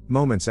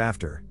 Moments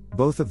after,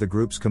 both of the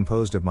groups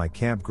composed of my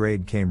camp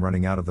grade came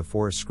running out of the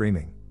forest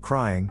screaming,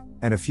 crying,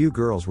 and a few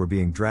girls were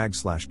being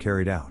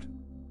dragged/carried out.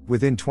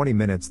 Within 20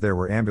 minutes there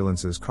were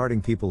ambulances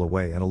carting people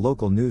away and a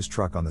local news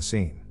truck on the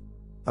scene.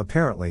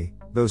 Apparently,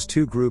 those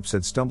two groups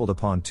had stumbled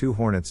upon two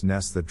hornets'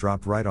 nests that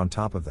dropped right on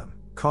top of them,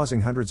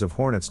 causing hundreds of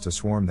hornets to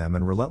swarm them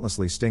and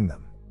relentlessly sting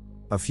them.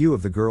 A few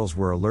of the girls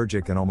were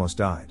allergic and almost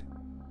died.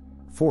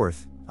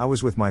 Fourth, I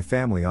was with my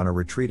family on a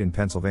retreat in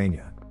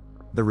Pennsylvania.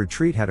 The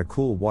retreat had a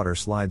cool water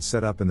slide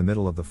set up in the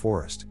middle of the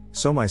forest,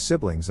 so my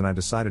siblings and I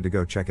decided to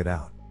go check it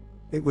out.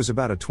 It was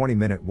about a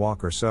 20-minute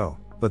walk or so,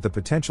 but the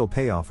potential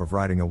payoff of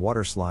riding a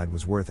water slide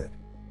was worth it.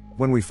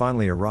 When we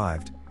finally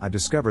arrived, I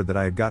discovered that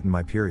I had gotten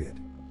my period.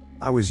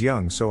 I was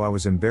young, so I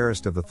was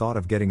embarrassed of the thought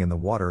of getting in the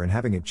water and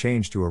having it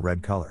change to a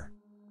red color.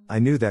 I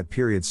knew that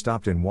period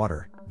stopped in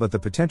water, but the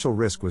potential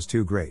risk was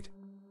too great.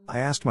 I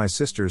asked my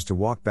sisters to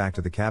walk back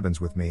to the cabins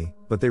with me,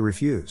 but they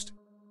refused.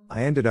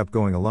 I ended up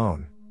going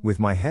alone, with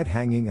my head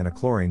hanging and a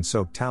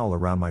chlorine-soaked towel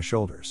around my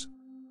shoulders.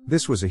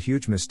 This was a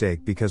huge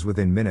mistake because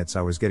within minutes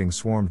I was getting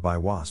swarmed by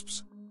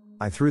wasps.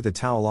 I threw the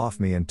towel off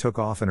me and took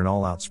off in an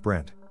all-out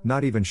sprint,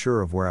 not even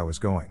sure of where I was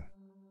going.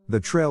 The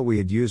trail we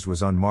had used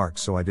was unmarked,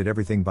 so I did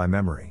everything by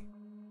memory.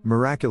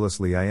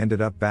 Miraculously I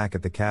ended up back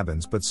at the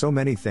cabins, but so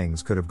many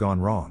things could have gone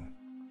wrong.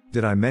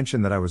 Did I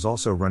mention that I was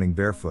also running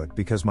barefoot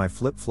because my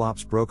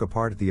flip-flops broke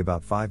apart at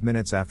about 5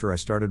 minutes after I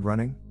started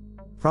running?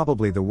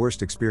 Probably the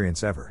worst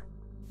experience ever.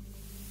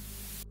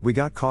 We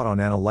got caught on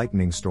a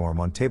lightning storm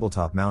on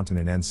Tabletop Mountain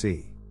in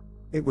NC.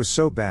 It was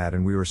so bad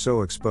and we were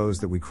so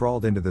exposed that we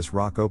crawled into this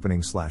rock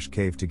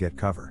opening/cave to get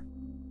cover.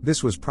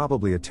 This was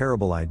probably a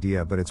terrible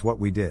idea, but it's what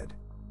we did.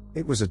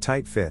 It was a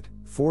tight fit,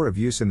 4 of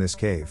us in this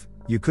cave.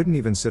 You couldn't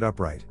even sit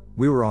upright.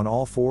 We were on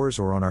all fours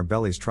or on our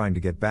bellies trying to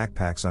get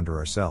backpacks under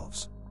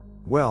ourselves.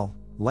 Well,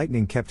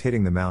 lightning kept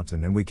hitting the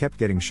mountain and we kept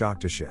getting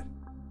shocked to shit.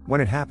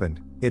 When it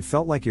happened, it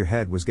felt like your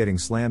head was getting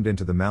slammed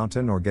into the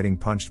mountain or getting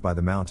punched by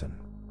the mountain.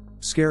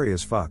 Scary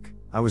as fuck.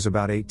 I was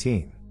about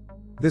 18.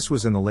 This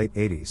was in the late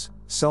 80s,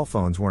 cell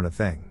phones weren't a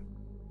thing.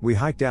 We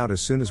hiked out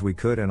as soon as we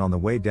could, and on the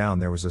way down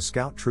there was a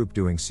scout troop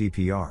doing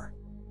CPR.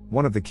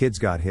 One of the kids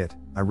got hit.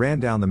 I ran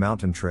down the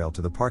mountain trail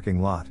to the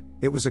parking lot.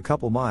 It was a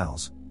couple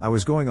miles. I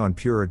was going on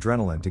pure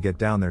adrenaline to get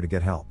down there to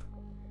get help.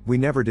 We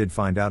never did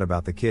find out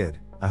about the kid.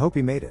 I hope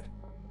he made it.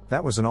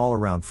 That was an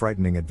all-around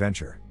frightening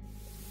adventure.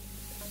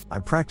 I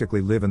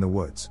practically live in the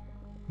woods.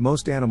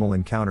 Most animal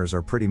encounters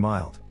are pretty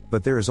mild,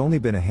 but there has only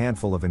been a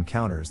handful of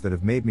encounters that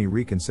have made me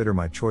reconsider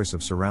my choice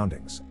of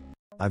surroundings.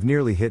 I've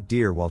nearly hit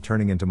deer while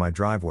turning into my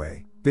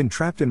driveway, been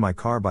trapped in my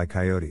car by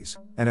coyotes,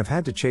 and have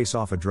had to chase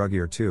off a druggie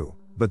or two,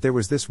 but there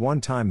was this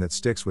one time that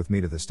sticks with me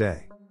to this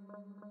day.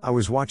 I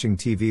was watching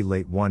TV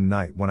late one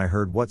night when I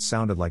heard what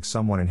sounded like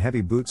someone in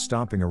heavy boots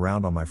stomping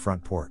around on my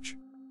front porch.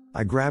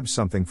 I grabbed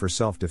something for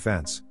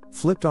self-defense,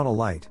 flipped on a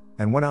light,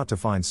 and went out to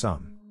find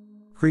some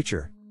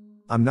creature.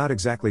 I'm not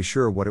exactly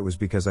sure what it was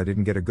because I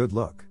didn't get a good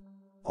look.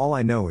 All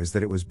I know is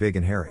that it was big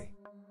and hairy.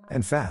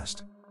 And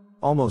fast.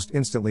 Almost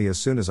instantly as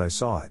soon as I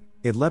saw it,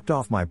 it leapt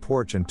off my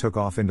porch and took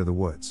off into the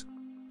woods.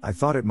 I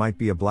thought it might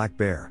be a black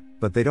bear,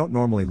 but they don't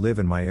normally live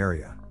in my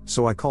area,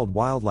 so I called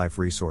wildlife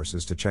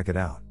resources to check it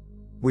out.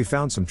 We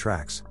found some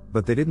tracks,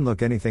 but they didn't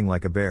look anything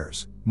like a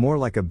bear's, more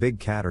like a big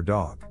cat or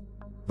dog.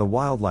 The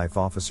wildlife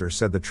officer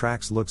said the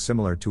tracks looked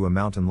similar to a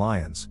mountain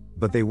lion's,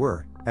 but they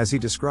were, as he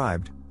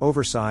described,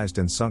 oversized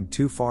and sunk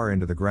too far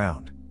into the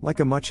ground, like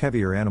a much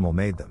heavier animal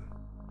made them.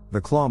 The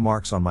claw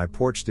marks on my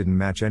porch didn't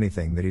match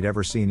anything that he'd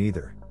ever seen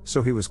either,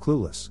 so he was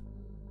clueless.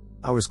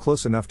 I was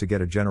close enough to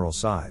get a general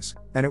size,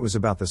 and it was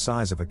about the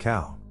size of a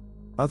cow.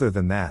 Other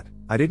than that,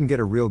 I didn't get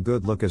a real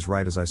good look as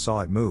right as I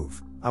saw it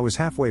move, I was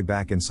halfway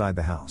back inside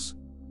the house.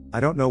 I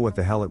don't know what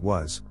the hell it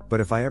was, but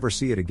if I ever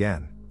see it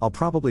again, I'll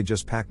probably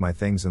just pack my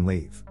things and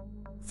leave.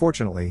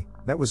 Fortunately,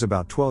 that was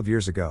about 12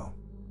 years ago.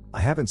 I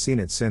haven't seen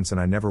it since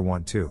and I never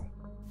want to.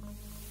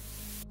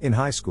 In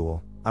high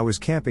school, I was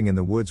camping in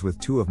the woods with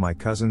two of my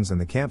cousins and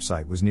the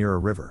campsite was near a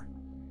river.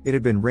 It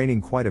had been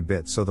raining quite a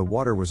bit so the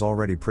water was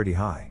already pretty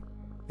high.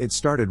 It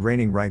started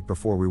raining right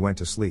before we went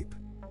to sleep.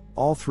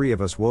 All three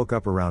of us woke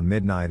up around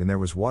midnight and there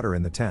was water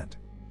in the tent.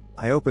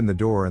 I opened the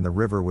door and the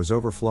river was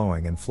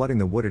overflowing and flooding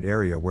the wooded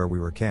area where we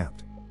were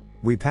camped.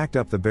 We packed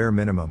up the bare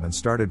minimum and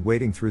started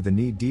wading through the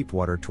knee-deep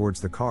water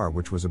towards the car,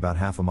 which was about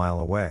half a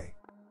mile away.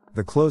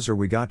 The closer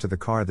we got to the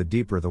car, the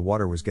deeper the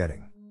water was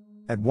getting.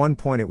 At one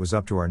point it was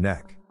up to our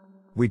neck.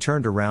 We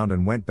turned around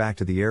and went back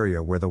to the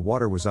area where the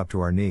water was up to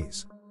our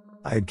knees.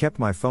 I had kept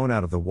my phone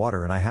out of the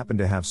water and I happened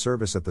to have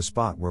service at the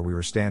spot where we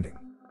were standing.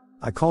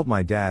 I called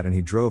my dad and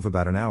he drove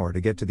about an hour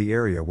to get to the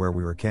area where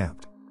we were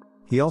camped.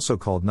 He also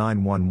called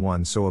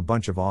 911, so a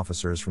bunch of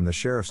officers from the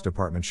sheriff's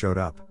department showed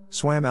up,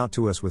 swam out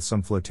to us with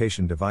some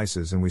flotation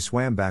devices and we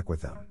swam back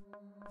with them.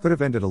 Could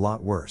have ended a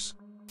lot worse.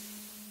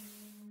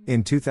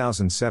 In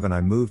 2007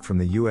 I moved from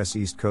the US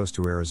East Coast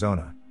to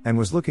Arizona, and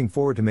was looking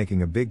forward to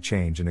making a big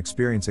change and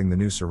experiencing the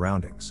new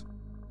surroundings.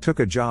 Took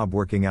a job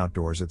working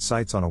outdoors at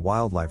sites on a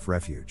wildlife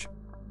refuge.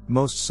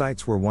 Most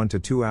sites were 1 to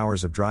 2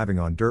 hours of driving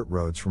on dirt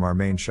roads from our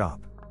main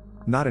shop.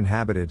 Not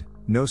inhabited,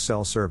 no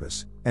cell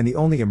service, and the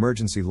only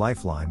emergency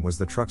lifeline was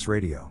the truck's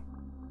radio.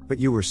 But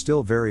you were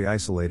still very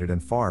isolated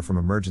and far from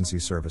emergency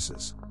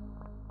services.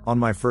 On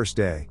my first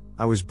day,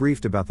 I was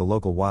briefed about the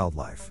local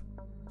wildlife.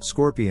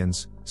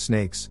 Scorpions,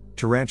 snakes,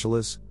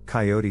 tarantulas,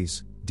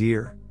 coyotes,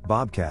 deer,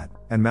 bobcat,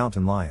 and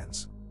mountain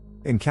lions.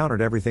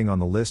 Encountered everything on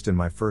the list in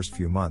my first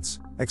few months,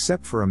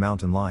 except for a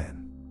mountain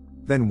lion.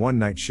 Then one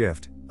night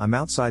shift, I'm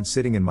outside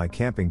sitting in my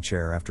camping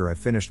chair after I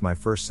finished my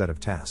first set of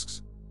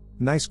tasks.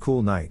 Nice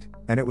cool night,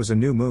 and it was a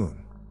new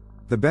moon.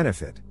 The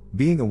benefit,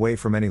 being away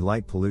from any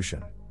light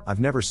pollution, I've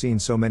never seen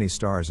so many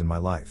stars in my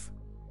life.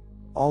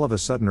 All of a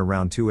sudden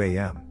around 2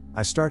 a.m.,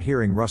 I start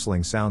hearing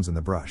rustling sounds in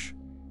the brush.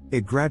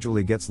 It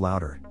gradually gets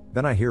louder,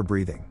 then I hear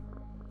breathing.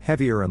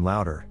 Heavier and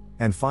louder,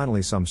 and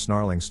finally some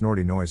snarling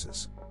snorty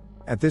noises.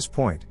 At this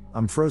point,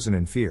 I'm frozen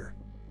in fear.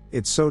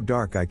 It's so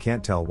dark I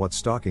can't tell what's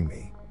stalking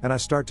me, and I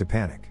start to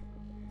panic.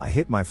 I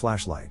hit my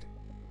flashlight.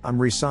 I'm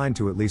resigned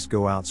to at least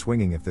go out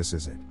swinging if this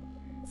is it.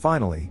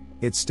 Finally,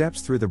 it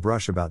steps through the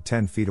brush about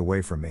 10 feet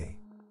away from me.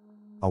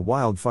 A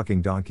wild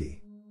fucking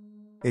donkey.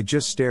 It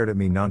just stared at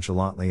me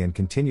nonchalantly and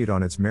continued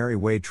on its merry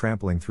way,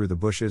 trampling through the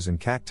bushes and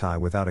cacti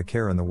without a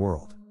care in the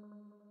world.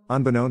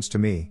 Unbeknownst to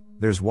me,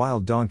 there's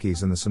wild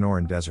donkeys in the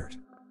Sonoran Desert.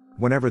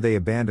 Whenever they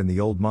abandon the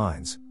old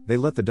mines, they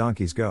let the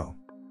donkeys go.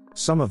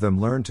 Some of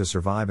them learned to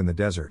survive in the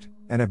desert,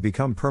 and have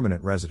become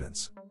permanent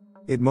residents.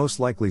 It most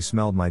likely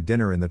smelled my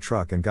dinner in the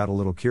truck and got a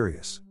little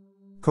curious.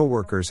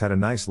 Coworkers had a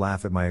nice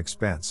laugh at my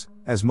expense,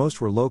 as most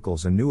were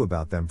locals and knew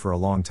about them for a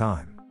long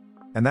time.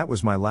 And that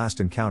was my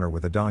last encounter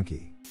with a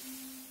donkey.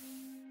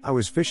 I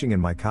was fishing in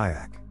my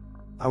kayak.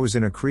 I was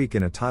in a creek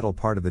in a tidal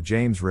part of the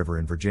James River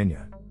in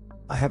Virginia.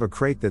 I have a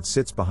crate that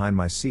sits behind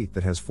my seat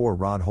that has 4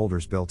 rod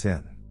holders built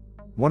in.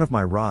 One of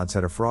my rods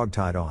had a frog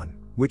tied on,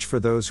 which for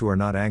those who are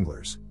not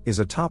anglers, is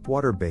a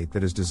topwater bait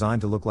that is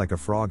designed to look like a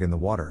frog in the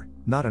water,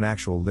 not an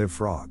actual live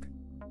frog.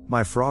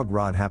 My frog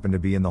rod happened to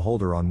be in the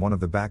holder on one of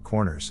the back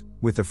corners,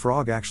 with the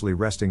frog actually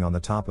resting on the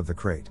top of the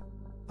crate.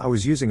 I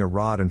was using a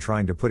rod and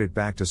trying to put it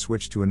back to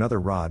switch to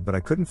another rod, but I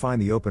couldn't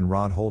find the open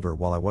rod holder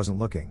while I wasn't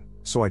looking,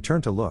 so I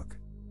turned to look.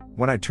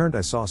 When I turned,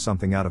 I saw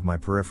something out of my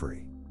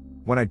periphery.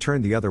 When I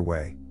turned the other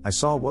way, I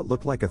saw what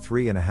looked like a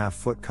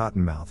 3.5-foot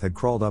cottonmouth had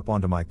crawled up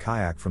onto my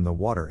kayak from the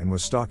water and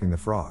was stalking the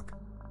frog.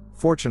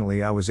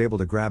 Fortunately, I was able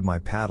to grab my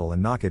paddle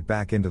and knock it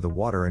back into the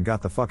water and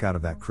got the fuck out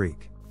of that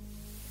creek.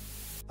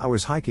 I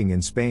was hiking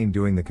in Spain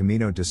doing the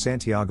Camino de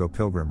Santiago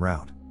pilgrim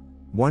route.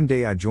 One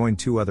day I joined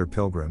 2 other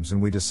pilgrims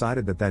and we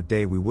decided that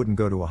day we wouldn't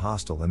go to a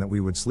hostel and that we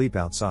would sleep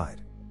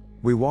outside.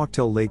 We walked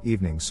till late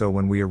evening, so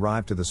when we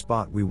arrived to the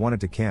spot we wanted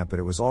to camp, but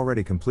it was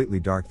already completely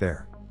dark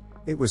there.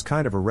 It was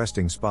kind of a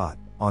resting spot.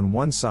 On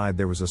one side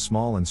there was a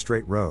small and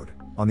straight road,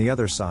 on the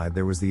other side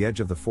there was the edge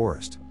of the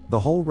forest. The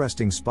whole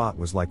resting spot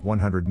was like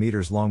 100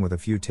 meters long with a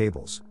few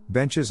tables,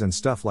 benches and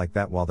stuff like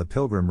that while the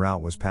pilgrim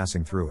route was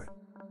passing through it.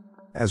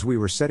 As we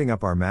were setting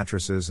up our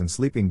mattresses and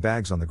sleeping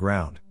bags on the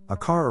ground, a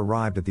car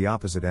arrived at the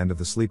opposite end of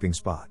the sleeping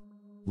spot.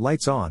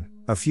 Lights on,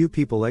 a few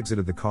people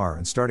exited the car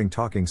and started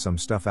talking some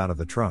stuff out of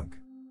the trunk.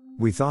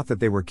 We thought that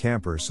they were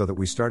campers, so that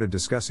we started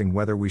discussing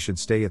whether we should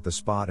stay at the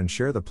spot and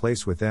share the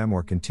place with them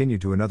or continue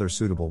to another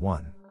suitable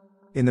one.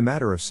 In the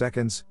matter of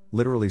seconds,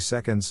 literally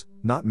seconds,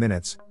 not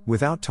minutes,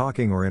 without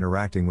talking or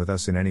interacting with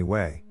us in any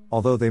way,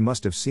 although they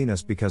must have seen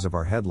us because of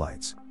our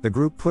headlights, the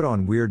group put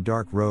on weird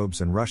dark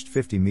robes and rushed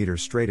 50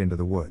 meters straight into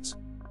the woods.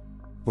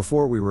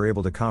 Before we were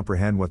able to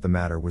comprehend what the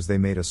matter was, they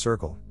made a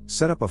circle,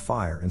 set up a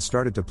fire and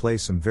started to play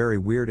some very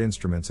weird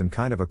instruments and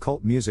kind of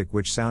occult music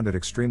which sounded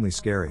extremely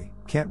scary.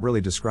 Can't really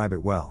describe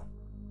it well.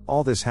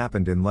 All this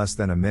happened in less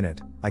than a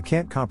minute. I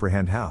can't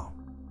comprehend how.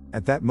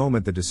 At that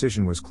moment the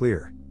decision was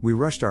clear, we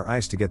rushed our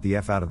ice to get the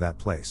F out of that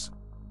place.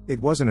 It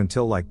wasn't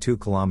until like 2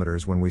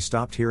 kilometers when we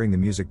stopped hearing the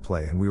music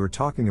play and we were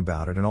talking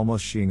about it and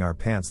almost sheeting our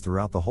pants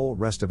throughout the whole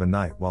rest of a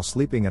night while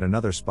sleeping at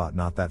another spot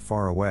not that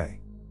far away.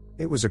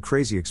 It was a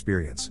crazy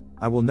experience,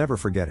 I will never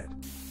forget it.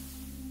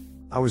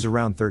 I was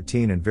around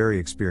 13 and very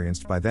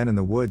experienced by then in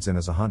the woods and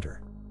as a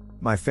hunter.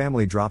 My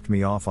family dropped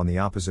me off on the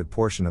opposite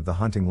portion of the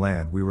hunting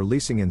land we were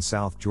leasing in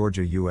South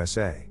Georgia,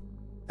 USA.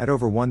 At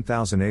over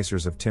 1,000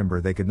 acres of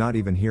timber they could not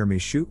even hear me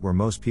shoot where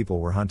most people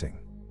were hunting.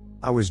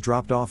 I was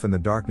dropped off in the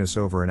darkness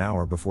over an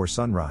hour before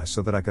sunrise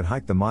so that I could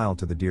hike the mile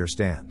to the deer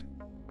stand.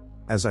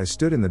 As I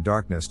stood in the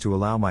darkness to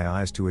allow my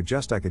eyes to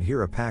adjust, I could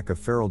hear a pack of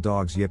feral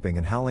dogs yipping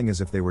and howling as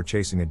if they were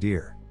chasing a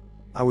deer.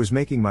 I was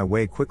making my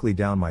way quickly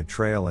down my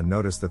trail and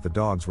noticed that the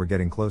dogs were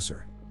getting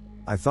closer.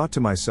 I thought to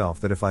myself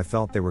that if I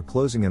felt they were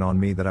closing in on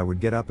me that I would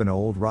get up in an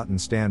old rotten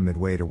stand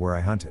midway to where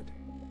I hunted.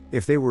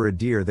 If they were a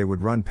deer they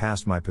would run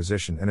past my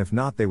position, and if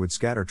not they would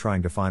scatter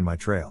trying to find my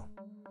trail.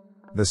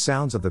 The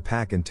sounds of the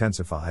pack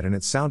intensified and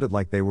it sounded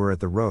like they were at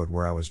the road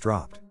where I was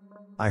dropped.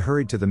 I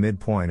hurried to the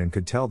midpoint and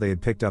could tell they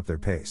had picked up their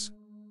pace.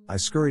 I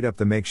scurried up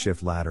the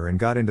makeshift ladder and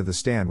got into the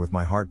stand with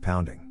my heart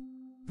pounding.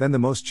 Then the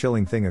most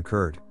chilling thing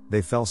occurred,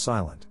 they fell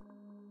silent.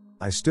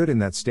 I stood in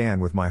that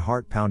stand with my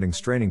heart pounding,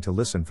 straining to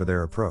listen for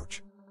their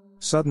approach.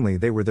 Suddenly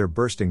they were there,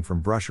 bursting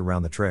from brush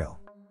around the trail.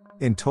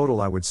 In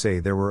total I would say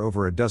there were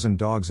over a dozen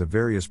dogs of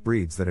various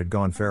breeds that had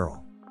gone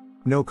feral.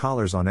 No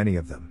collars on any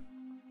of them.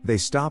 They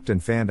stopped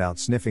and fanned out,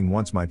 sniffing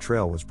once my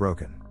trail was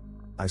broken.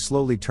 I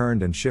slowly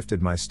turned and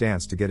shifted my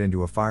stance to get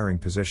into a firing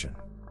position.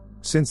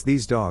 Since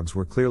these dogs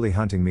were clearly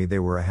hunting me, they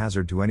were a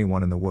hazard to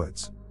anyone in the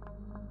woods.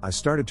 I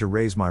started to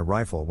raise my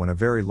rifle when a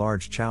very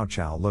large chow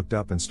chow looked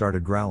up and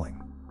started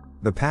growling.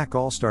 The pack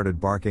all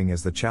started barking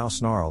as the chow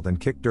snarled and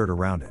kicked dirt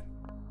around it.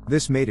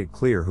 This made it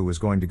clear who was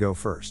going to go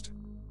first.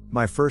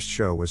 My first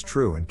show was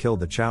true and killed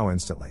the chow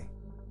instantly.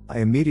 I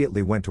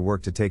immediately went to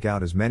work to take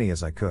out as many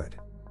as I could.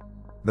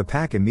 The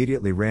pack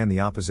immediately ran the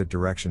opposite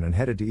direction and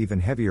headed to even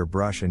heavier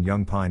brush and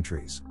young pine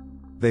trees.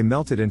 They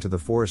melted into the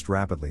forest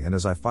rapidly, and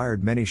as I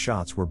fired many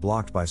shots were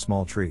blocked by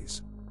small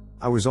trees.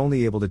 I was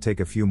only able to take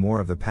a few more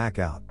of the pack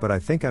out, but I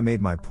think I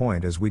made my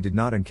point as we did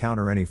not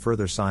encounter any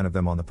further sign of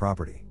them on the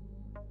property.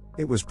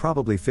 It was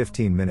probably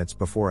 15 minutes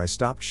before I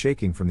stopped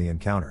shaking from the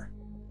encounter.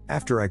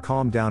 After I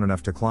calmed down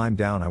enough to climb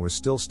down, I was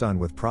still stunned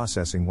with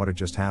processing what had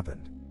just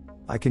happened.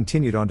 I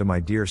continued onto my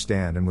deer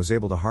stand and was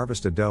able to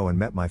harvest a doe and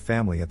met my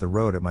family at the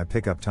road at my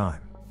pickup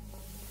time.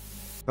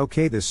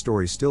 Okay, this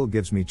story still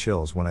gives me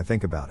chills when I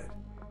think about it.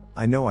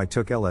 I know I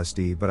took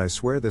LSD, but I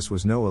swear this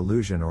was no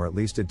illusion, or at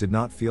least it did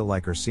not feel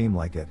like or seem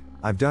like it.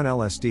 I've done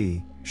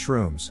LSD,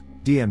 shrooms,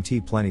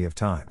 DMT plenty of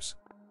times.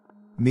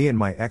 Me and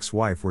my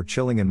ex-wife were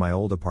chilling in my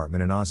old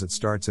apartment in Oz. It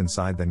starts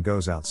inside then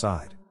goes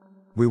outside.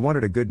 We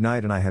wanted a good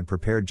night and I had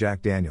prepared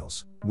Jack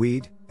Daniels,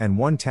 weed, and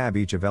 1 tab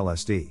each of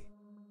LSD.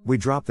 We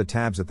drop the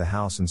tabs at the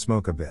house and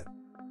smoke a bit.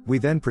 We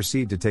then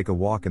proceed to take a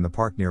walk in the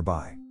park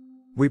nearby.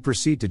 We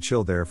proceed to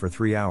chill there for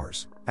 3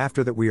 hours,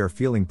 after that we are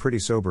feeling pretty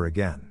sober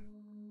again.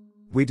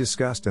 We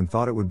discussed and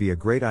thought it would be a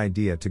great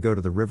idea to go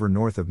to the river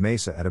north of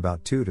Mesa at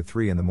about 2 to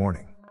 3 in the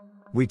morning.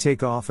 We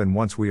take off and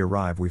once we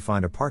arrive we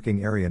find a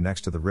parking area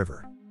next to the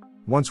river.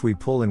 Once we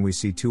pull in we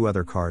see 2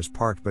 other cars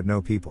parked but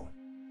no people.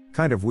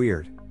 Kind of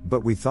weird,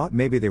 but we thought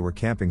maybe they were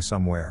camping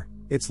somewhere.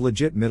 It's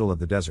legit middle of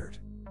the desert.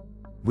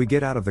 We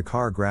get out of the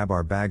car, grab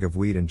our bag of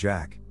weed and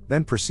Jack,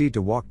 then proceed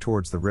to walk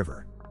towards the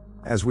river.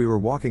 As we were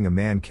walking, a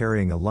man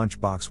carrying a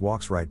lunchbox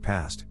walks right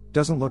past,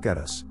 doesn't look at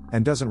us,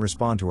 and doesn't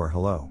respond to our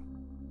hello.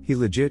 He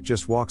legit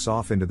just walks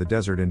off into the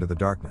desert into the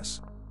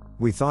darkness.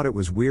 We thought it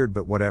was weird,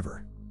 but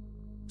whatever.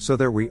 So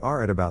there we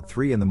are at about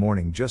 3 in the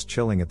morning just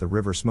chilling at the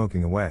river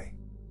smoking away.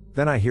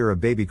 Then I hear a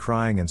baby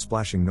crying and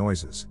splashing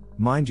noises.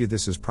 Mind you,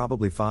 this is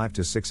probably 5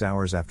 to 6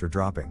 hours after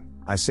dropping.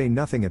 I say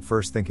nothing at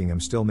first, thinking I'm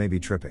still maybe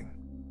tripping.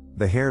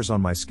 The hairs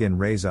on my skin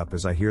raise up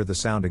as I hear the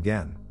sound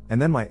again,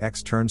 and then my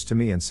ex turns to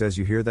me and says,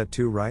 "You hear that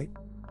too, right?"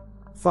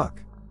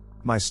 Fuck.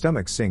 My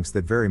stomach sinks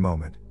that very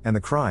moment, and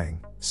the crying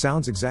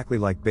sounds exactly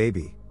like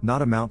baby,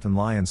 not a mountain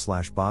lion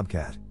 /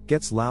 bobcat,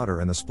 gets louder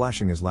and the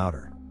splashing is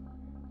louder.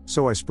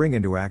 So I spring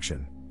into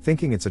action,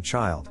 thinking it's a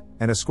child,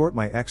 and escort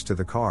my ex to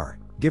the car,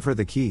 give her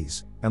the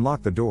keys, and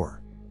lock the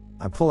door.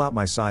 I pull out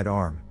my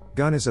sidearm,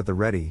 gun is at the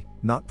ready,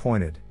 not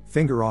pointed,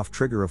 finger off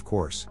trigger of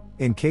course,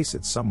 in case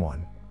it's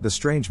someone, the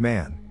strange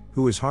man,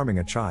 who is harming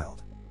a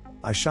child.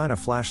 I shine a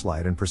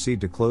flashlight and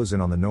proceed to close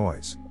in on the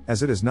noise,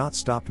 as it has not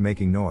stopped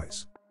making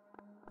noise.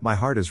 My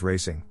heart is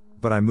racing,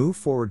 but I move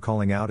forward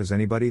calling out, "Is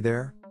anybody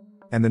there?"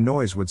 And the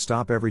noise would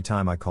stop every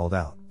time I called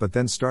out, but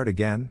then start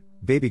again,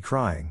 baby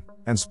crying,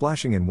 and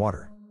splashing in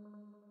water.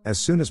 As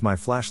soon as my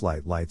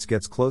flashlight lights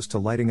gets close to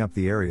lighting up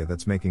the area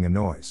that's making a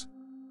noise,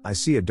 I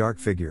see a dark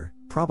figure,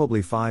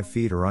 probably 5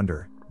 feet or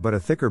under, but a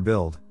thicker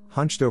build,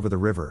 hunched over the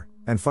river,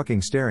 and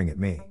fucking staring at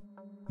me.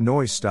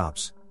 Noise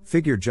stops,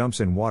 figure jumps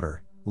in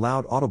water,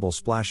 loud audible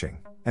splashing,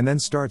 and then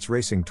starts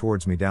racing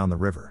towards me down the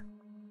river.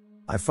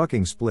 I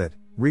fucking split,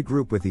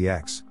 regroup with the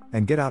ex,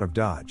 and get out of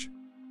Dodge.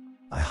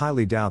 I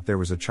highly doubt there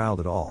was a child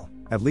at all,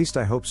 At least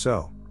I hope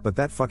so, but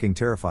that fucking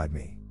terrified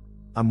me.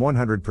 I'm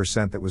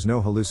 100% that was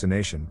no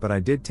hallucination, but I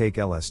did take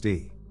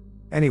LSD.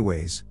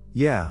 Anyways,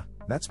 yeah,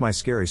 that's my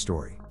scary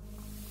story.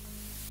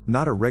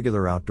 Not a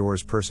regular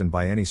outdoors person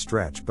by any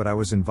stretch, but I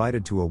was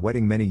invited to a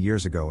wedding many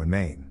years ago in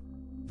Maine.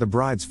 The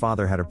bride's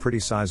father had a pretty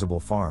sizable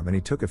farm and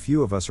he took a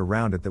few of us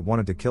around it that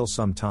wanted to kill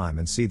some time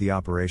and see the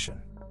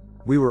operation.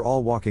 We were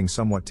all walking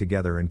somewhat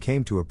together and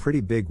came to a pretty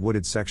big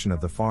wooded section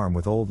of the farm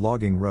with old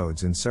logging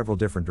roads in several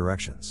different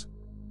directions.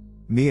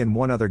 Me and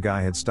one other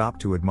guy had stopped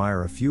to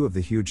admire a few of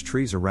the huge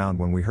trees around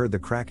when we heard the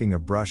cracking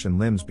of brush and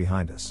limbs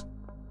behind us.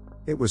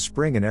 It was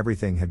spring and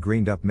everything had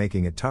greened up,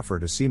 making it tougher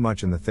to see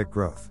much in the thick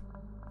growth.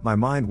 My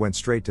mind went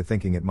straight to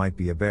thinking it might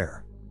be a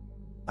bear.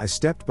 I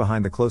stepped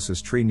behind the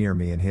closest tree near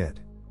me and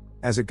hid.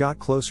 As it got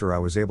closer, I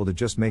was able to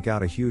just make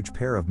out a huge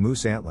pair of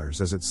moose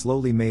antlers as it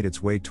slowly made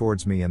its way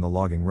towards me and the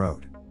logging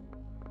road.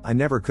 I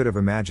never could have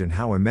imagined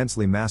how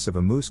immensely massive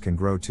a moose can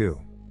grow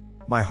too.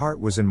 My heart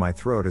was in my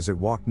throat as it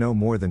walked no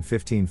more than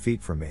 15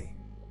 feet from me.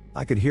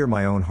 I could hear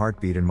my own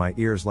heartbeat in my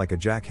ears like a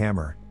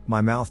jackhammer,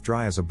 my mouth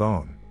dry as a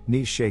bone,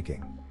 knees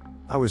shaking.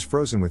 I was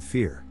frozen with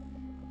fear.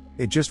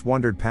 It just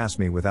wandered past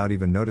me without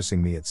even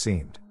noticing me, it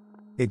seemed.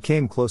 It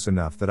came close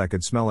enough that I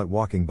could smell it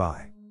walking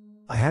by.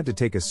 I had to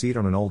take a seat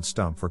on an old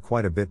stump for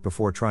quite a bit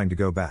before trying to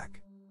go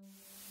back.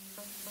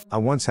 I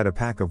once had a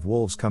pack of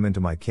wolves come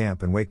into my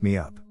camp and wake me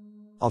up.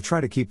 I'll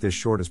try to keep this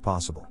short as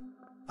possible.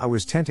 I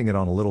was tenting it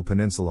on a little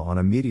peninsula on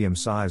a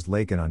medium-sized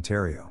lake in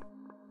Ontario.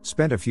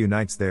 Spent a few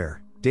nights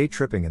there, day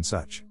tripping and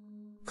such.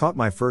 Caught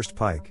my first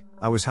pike.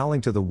 I was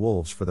howling to the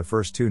wolves for the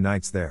first 2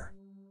 nights there.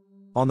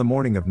 On the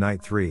morning of night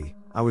 3,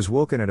 I was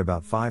woken at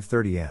about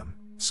 5:30 am,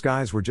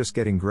 skies were just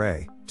getting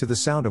gray, to the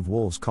sound of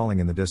wolves calling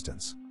in the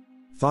distance.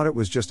 Thought it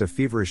was just a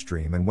feverish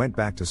dream and went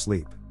back to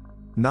sleep.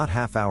 Not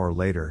half hour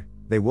later,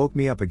 they woke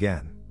me up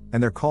again,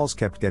 and their calls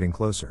kept getting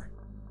closer.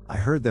 I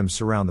heard them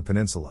surround the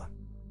peninsula.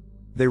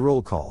 They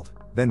roll called,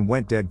 then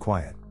went dead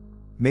quiet.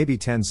 Maybe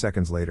 10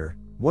 seconds later,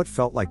 what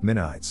felt like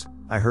minutes,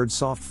 I heard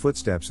soft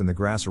footsteps in the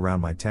grass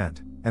around my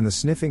tent, and the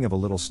sniffing of a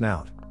little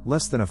snout,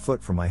 less than a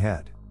foot from my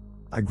head.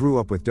 I grew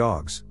up with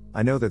dogs,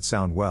 I know that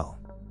sound well.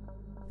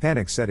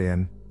 Panic set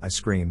in, I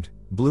screamed,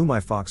 blew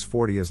my Fox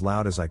 40 as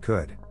loud as I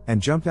could,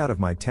 and jumped out of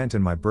my tent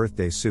in my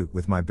birthday suit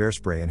with my bear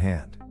spray in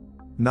hand.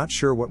 Not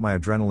sure what my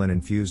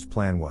adrenaline-infused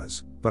plan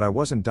was, but I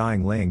wasn't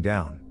dying laying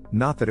down,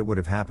 not that it would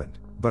have happened,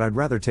 but I'd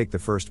rather take the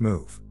first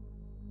move.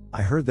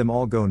 I heard them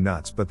all go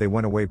nuts, but they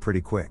went away pretty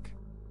quick.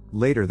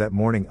 Later that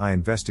morning I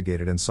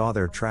investigated and saw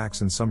their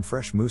tracks and some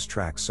fresh moose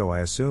tracks, so I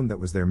assumed that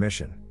was their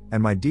mission,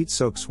 and my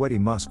DEET-soaked sweaty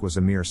musk was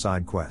a mere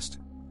side quest.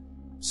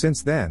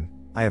 Since then,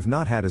 I have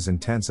not had as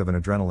intense of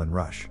an adrenaline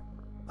rush.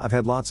 I've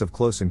had lots of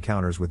close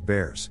encounters with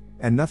bears,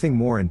 and nothing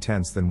more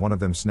intense than one of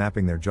them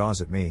snapping their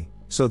jaws at me,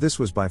 so this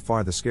was by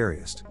far the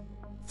scariest.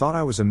 Thought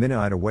I was a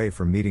minute away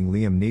from meeting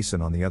Liam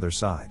Neeson on the other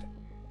side.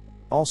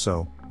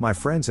 Also, my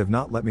friends have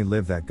not let me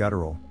live that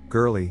guttural,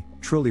 girly,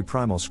 truly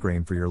primal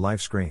scream for your life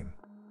scream.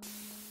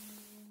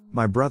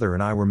 My brother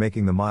and I were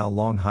making the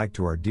mile-long hike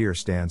to our deer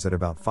stands at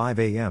about 5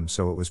 am,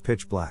 so it was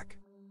pitch black.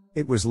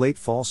 It was late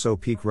fall, so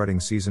peak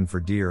rutting season for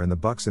deer, and the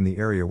bucks in the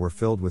area were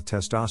filled with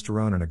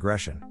testosterone and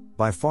aggression,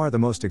 by far the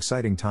most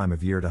exciting time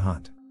of year to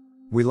hunt.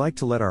 We liked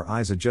to let our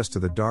eyes adjust to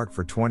the dark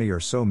for 20 or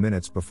so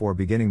minutes before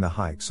beginning the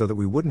hike so that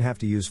we wouldn't have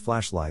to use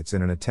flashlights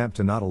in an attempt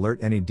to not alert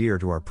any deer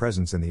to our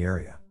presence in the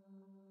area.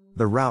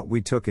 The route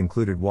we took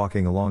included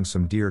walking along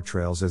some deer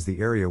trails, as the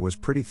area was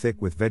pretty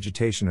thick with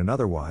vegetation and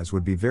otherwise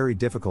would be very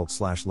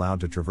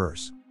difficult/loud to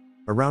traverse.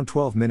 Around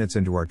 12 minutes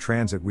into our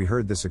transit, we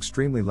heard this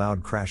extremely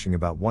loud crashing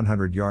about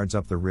 100 yards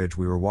up the ridge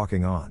we were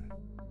walking on.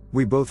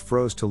 We both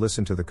froze to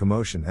listen to the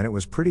commotion, and it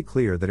was pretty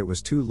clear that it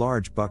was 2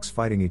 large bucks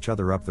fighting each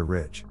other up the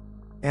ridge.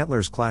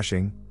 Antlers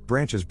clashing,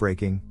 branches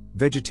breaking,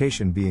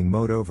 vegetation being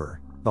mowed over,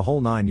 the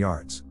whole 9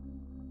 yards.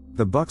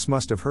 The bucks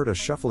must have heard us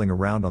shuffling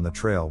around on the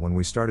trail when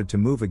we started to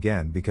move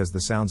again, because the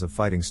sounds of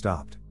fighting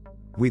stopped.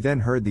 We then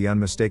heard the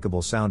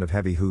unmistakable sound of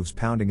heavy hooves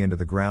pounding into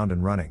the ground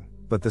and running,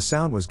 but the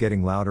sound was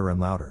getting louder and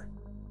louder.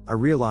 I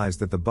realized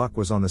that the buck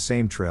was on the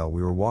same trail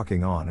we were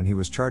walking on and he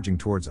was charging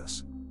towards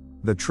us.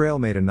 The trail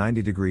made a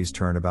 90 degrees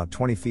turn about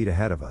 20 feet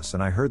ahead of us,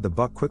 and I heard the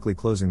buck quickly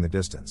closing the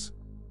distance.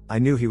 I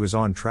knew he was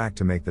on track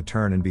to make the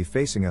turn and be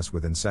facing us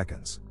within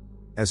seconds.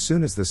 As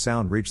soon as the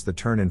sound reached the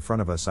turn in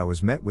front of us, I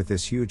was met with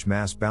this huge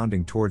mass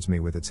bounding towards me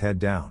with its head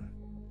down.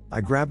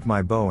 I grabbed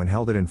my bow and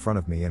held it in front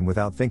of me, and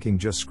without thinking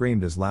just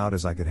screamed as loud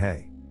as I could,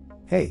 "Hey!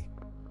 Hey!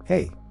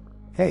 Hey!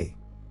 Hey!"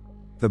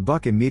 The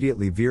buck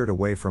immediately veered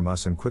away from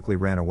us and quickly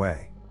ran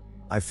away.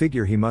 I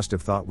figure he must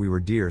have thought we were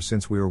deer,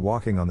 since we were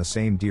walking on the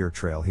same deer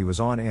trail he was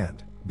on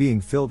and, being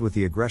filled with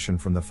the aggression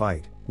from the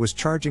fight, was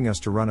charging us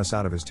to run us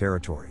out of his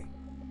territory.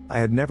 I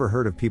had never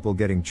heard of people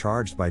getting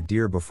charged by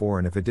deer before,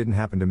 and if it didn't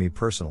happen to me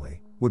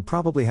personally, would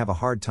probably have a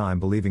hard time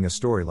believing a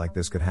story like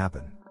this could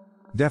happen.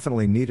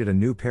 Definitely needed a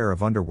new pair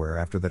of underwear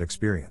after that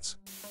experience.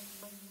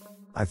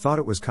 I thought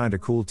it was kinda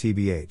cool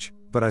TBH,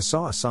 but I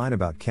saw a sign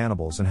about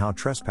cannibals and how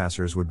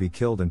trespassers would be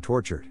killed and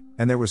tortured,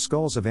 and there were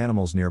skulls of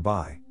animals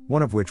nearby,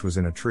 one of which was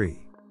in a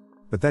tree.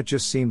 But that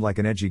just seemed like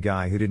an edgy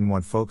guy who didn't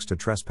want folks to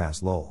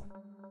trespass lol.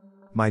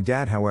 My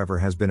dad, however,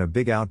 has been a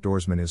big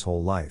outdoorsman his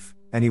whole life,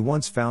 and he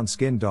once found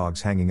skinned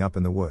dogs hanging up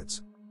in the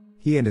woods.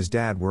 He and his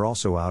dad were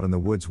also out in the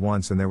woods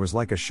once, and there was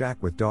like a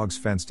shack with dogs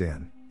fenced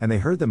in, and they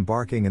heard them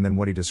barking and then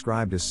what he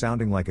described as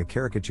sounding like a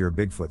caricature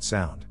Bigfoot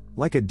sound,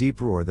 like a deep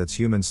roar that's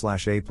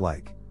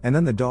human/ape-like, and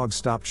then the dogs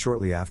stopped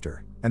shortly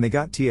after, and they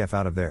got TF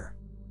out of there.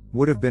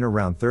 Would have been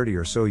around 30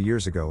 or so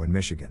years ago in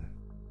Michigan.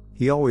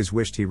 He always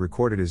wished he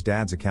recorded his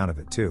dad's account of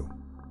it too.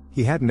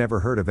 He hadn't ever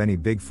heard of any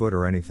Bigfoot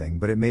or anything,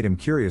 but it made him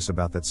curious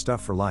about that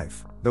stuff for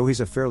life, though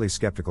he's a fairly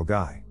skeptical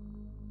guy.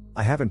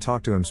 I haven't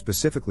talked to him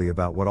specifically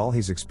about what all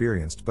he's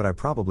experienced, but I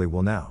probably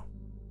will now.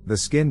 The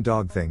skinned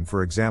dog thing,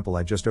 for example,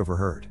 I just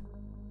overheard.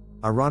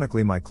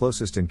 Ironically, my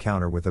closest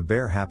encounter with a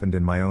bear happened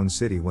in my own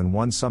city when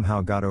one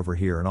somehow got over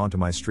here and onto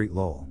my street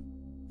lol.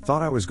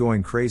 Thought I was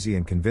going crazy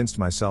and convinced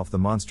myself the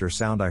monster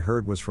sound I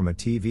heard was from a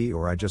TV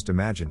or I just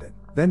imagined it,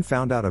 then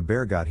found out a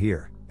bear got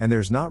here, and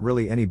there's not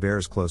really any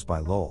bears close by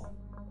lol.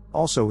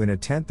 Also in a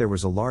tent there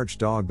was a large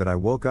dog that I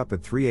woke up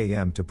at 3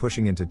 a.m. to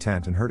pushing into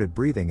tent and heard it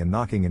breathing and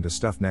knocking into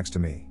stuff next to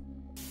me.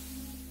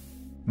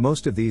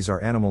 Most of these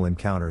are animal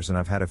encounters and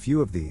I've had a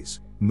few of these,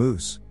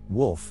 moose,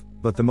 wolf,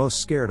 but the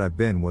most scared I've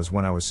been was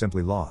when I was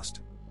simply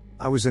lost.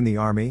 I was in the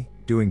army,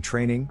 doing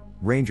training,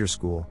 ranger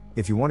school,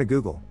 if you want to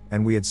Google,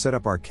 and we had set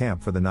up our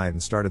camp for the night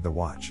and started the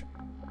watch.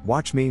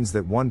 Watch means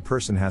that one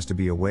person has to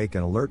be awake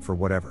and alert for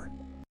whatever.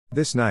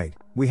 This night,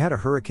 we had a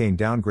hurricane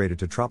downgraded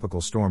to tropical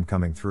storm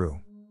coming through.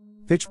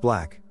 Pitch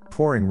black,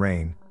 pouring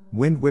rain,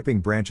 wind whipping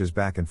branches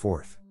back and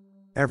forth.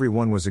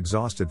 Everyone was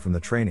exhausted from the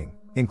training,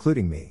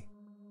 including me.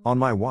 On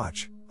my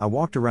watch, I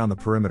walked around the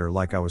perimeter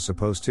like I was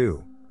supposed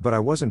to, but I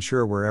wasn't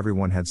sure where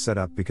everyone had set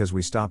up because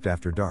we stopped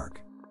after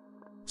dark.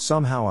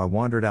 Somehow I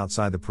wandered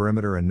outside the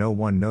perimeter and no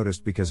one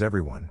noticed because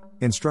everyone,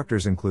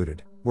 instructors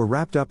included, were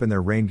wrapped up in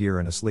their rain gear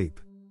and asleep.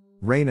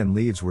 Rain and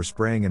leaves were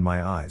spraying in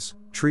my eyes,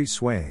 trees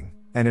swaying,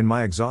 and in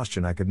my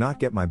exhaustion I could not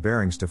get my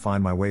bearings to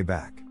find my way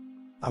back.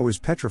 I was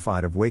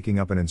petrified of waking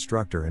up an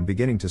instructor and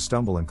beginning to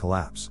stumble and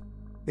collapse.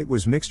 It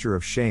was mixture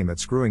of shame at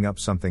screwing up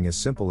something as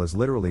simple as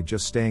literally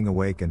just staying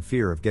awake and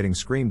fear of getting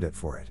screamed at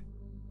for it.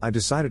 I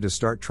decided to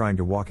start trying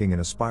to walking in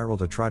a spiral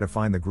to try to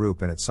find the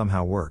group, and it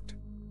somehow worked.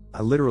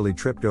 I literally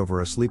tripped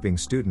over a sleeping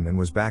student and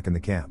was back in the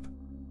camp.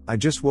 I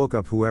just woke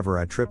up whoever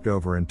I tripped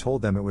over and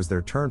told them it was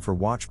their turn for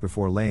watch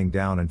before laying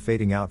down and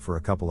fading out for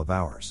a couple of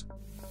hours.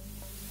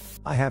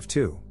 I have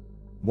too.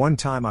 One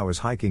time I was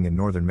hiking in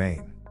northern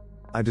Maine.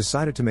 I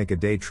decided to make a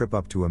day trip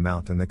up to a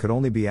mountain that could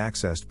only be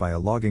accessed by a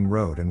logging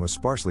road and was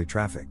sparsely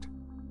trafficked.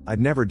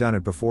 I'd never done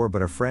it before,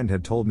 but a friend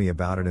had told me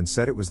about it and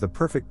said it was the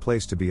perfect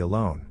place to be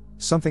alone,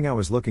 something I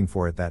was looking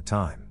for at that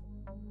time.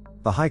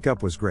 The hike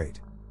up was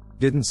great.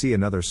 Didn't see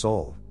another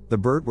soul, the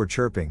birds were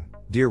chirping,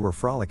 deer were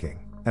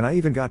frolicking, and I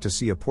even got to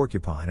see a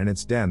porcupine in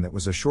its den that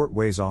was a short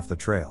ways off the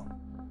trail.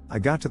 I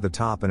got to the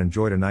top and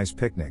enjoyed a nice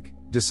picnic,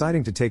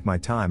 deciding to take my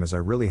time as I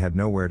really had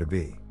nowhere to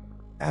be.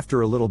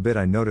 After a little bit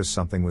I noticed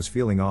something was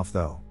feeling off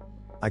though.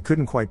 I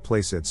couldn't quite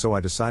place it, so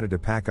I decided to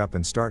pack up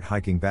and start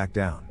hiking back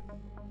down.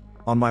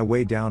 On my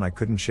way down I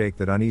couldn't shake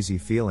that uneasy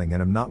feeling,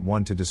 and am not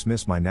one to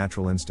dismiss my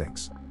natural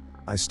instincts.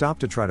 I stopped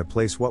to try to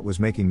place what was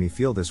making me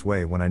feel this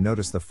way when I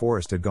noticed the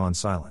forest had gone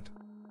silent.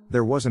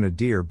 There wasn't a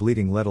deer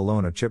bleating, let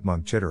alone a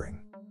chipmunk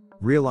chittering.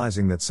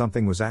 Realizing that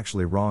something was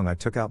actually wrong, I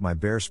took out my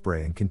bear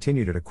spray and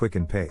continued at a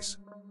quickened pace.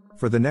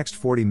 For the next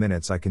 40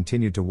 minutes I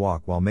continued to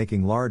walk while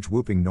making large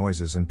whooping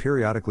noises and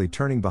periodically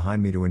turning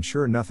behind me to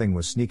ensure nothing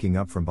was sneaking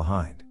up from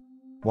behind.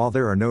 While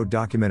there are no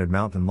documented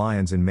mountain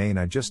lions in Maine,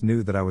 I just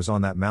knew that I was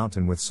on that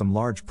mountain with some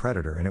large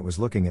predator and it was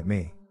looking at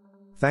me.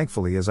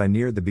 Thankfully, as I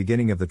neared the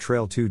beginning of the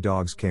trail, 2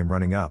 dogs came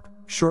running up,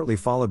 shortly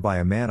followed by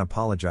a man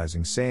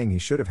apologizing, saying he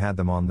should have had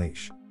them on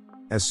leash.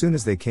 As soon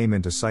as they came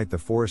into sight, the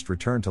forest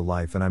returned to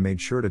life and I made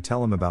sure to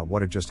tell him about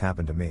what had just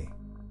happened to me.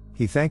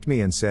 He thanked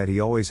me and said he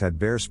always had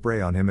bear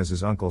spray on him as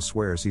his uncle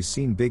swears he's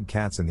seen big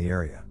cats in the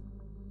area.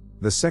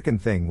 The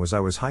second thing was I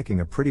was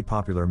hiking a pretty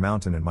popular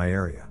mountain in my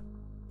area.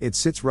 It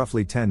sits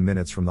roughly 10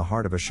 minutes from the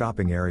heart of a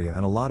shopping area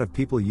and a lot of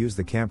people use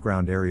the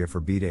campground area for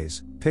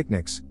B-days,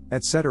 picnics,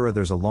 etc.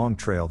 There's a long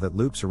trail that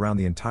loops around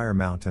the entire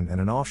mountain and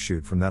an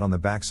offshoot from that on the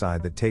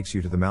backside that takes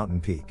you to the mountain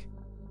peak.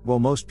 Well,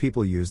 most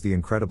people use the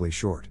incredibly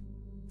short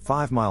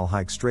 5-mile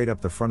hike straight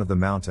up the front of the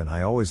mountain.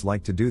 I always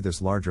like to do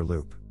this larger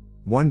loop.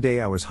 One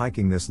day I was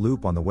hiking this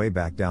loop on the way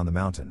back down the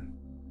mountain.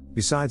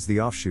 Besides the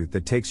offshoot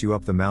that takes you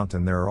up the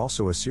mountain, there are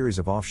also a series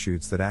of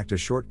offshoots that act as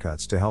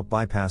shortcuts to help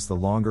bypass the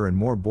longer and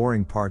more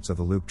boring parts of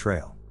the loop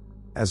trail.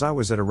 As I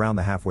was at around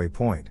the halfway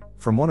point,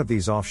 from one of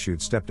these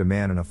offshoots stepped a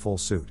man in a full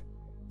suit.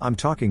 I'm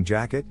talking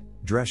jacket,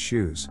 dress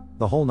shoes,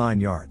 the whole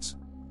 9 yards.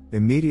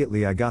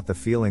 Immediately I got the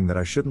feeling that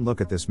I shouldn't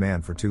look at this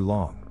man for too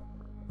long.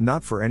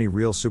 Not for any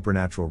real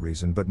supernatural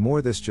reason, but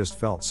more this just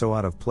felt so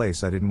out of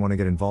place. I didn't want to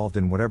get involved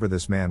in whatever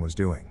this man was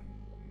doing.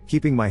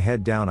 Keeping my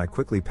head down, I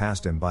quickly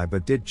passed him by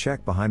but did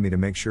check behind me to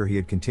make sure he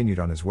had continued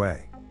on his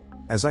way.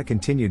 As I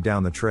continued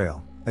down the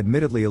trail,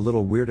 Admittedly a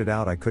little weirded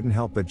out, I couldn't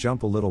help but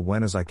jump a little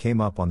when as I came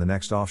up on the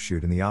next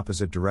offshoot in the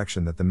opposite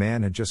direction that the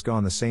man had just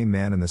gone. The same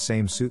man in the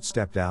same suit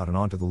stepped out and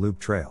onto the loop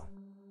trail.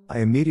 I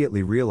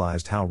immediately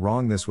realized how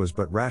wrong this was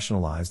but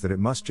rationalized that it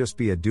must just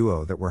be a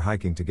duo that were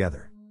hiking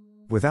together.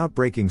 Without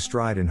breaking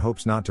stride in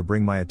hopes not to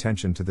bring my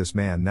attention to this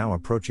man now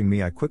approaching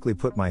me, I quickly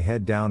put my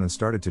head down and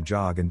started to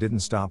jog and didn't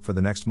stop for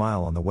the next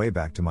mile on the way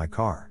back to my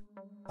car.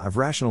 I've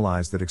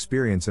rationalized that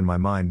experience in my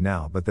mind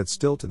now, but that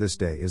still to this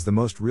day is the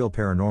most real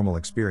paranormal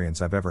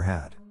experience I've ever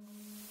had.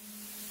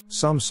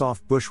 Some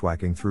soft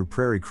bushwhacking through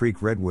Prairie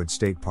Creek Redwood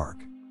State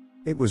Park.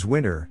 It was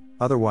winter,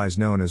 otherwise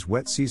known as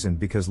wet season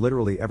because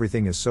literally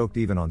everything is soaked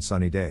even on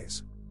sunny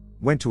days.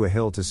 Went to a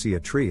hill to see a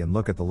tree and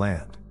look at the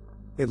land.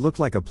 It looked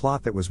like a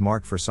plot that was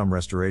marked for some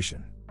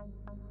restoration.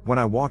 When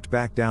I walked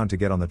back down to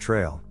get on the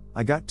trail,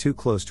 I got too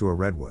close to a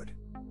redwood.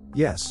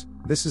 Yes,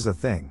 this is a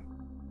thing.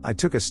 I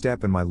took a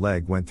step and my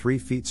leg went 3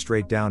 feet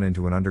straight down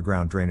into an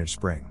underground drainage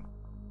spring.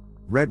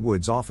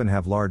 Redwoods often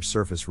have large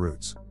surface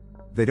roots.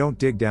 They don't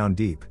dig down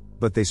deep,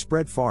 but they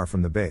spread far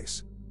from the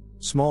base.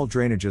 Small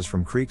drainages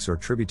from creeks or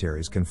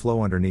tributaries can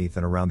flow underneath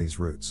and around these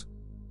roots.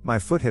 My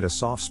foot hit a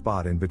soft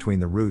spot in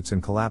between the roots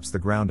and collapsed the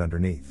ground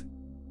underneath.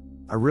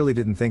 I really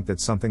didn't think that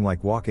something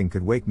like walking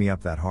could wake me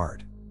up that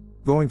hard.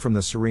 Going from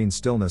the serene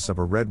stillness of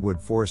a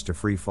redwood forest to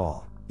free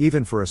fall,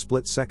 even for a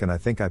split second I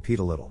think I peed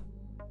a little.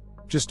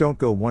 Just don't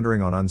go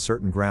wandering on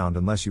uncertain ground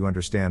unless you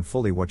understand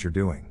fully what you're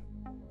doing.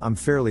 I'm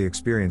fairly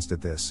experienced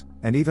at this,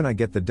 and even I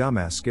get the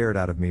dumbass scared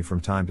out of me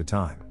from time to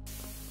time.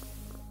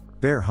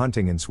 Bear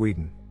hunting in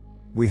Sweden.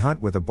 We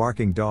hunt with a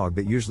barking dog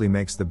that usually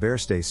makes the bear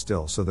stay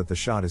still so that the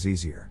shot is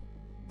easier.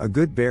 A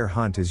good bear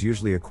hunt is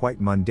usually a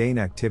quite mundane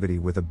activity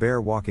with a bear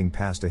walking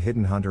past a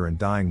hidden hunter and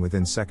dying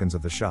within seconds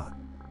of the shot.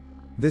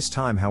 This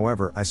time,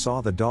 however, I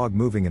saw the dog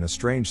moving in a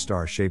strange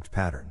star-shaped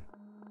pattern.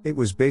 It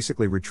was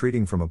basically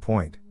retreating from a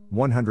point,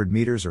 100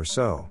 meters or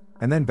so,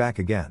 and then back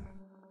again.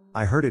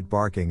 I heard it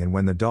barking, and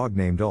when the dog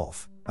named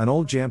Ulf, an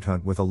old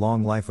jamthunt with a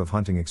long life of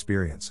hunting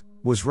experience,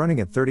 was running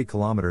at 30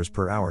 kilometers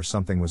per hour,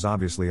 something was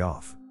obviously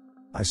off.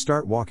 I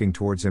start walking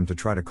towards him to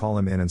try to call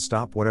him in and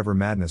stop whatever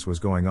madness was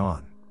going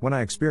on, when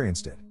I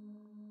experienced it.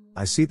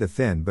 I see the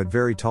thin but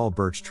very tall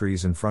birch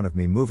trees in front of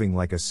me moving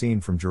like a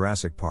scene from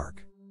Jurassic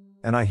Park.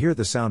 And I hear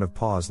the sound of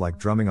paws like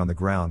drumming on the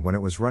ground when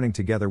it was running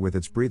together with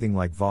its breathing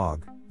like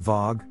Vogue,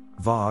 Vogue,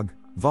 Vogue,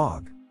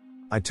 Vogue.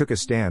 I took a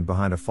stand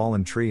behind a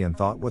fallen tree and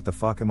thought, what the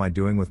fuck am I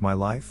doing with my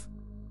life?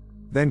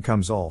 Then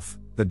comes Ulf,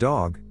 the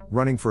dog,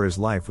 running for his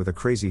life with a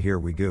crazy "here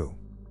we go.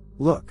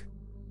 Look."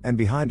 And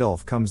behind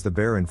Ulf comes the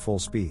bear in full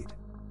speed.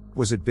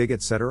 Was it big,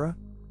 etc.?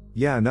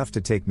 Yeah, enough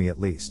to take me at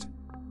least.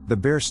 The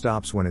bear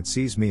stops when it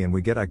sees me and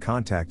we get eye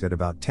contact at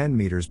about 10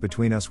 meters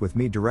between us, with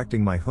me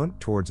directing my hunt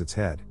towards its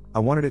head. I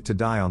wanted it to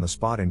die on the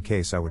spot in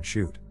case I would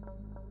shoot.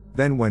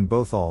 Then when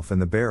both Ulf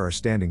and the bear are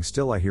standing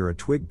still, I hear a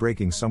twig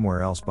breaking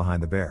somewhere else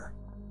behind the bear.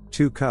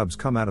 2 cubs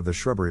come out of the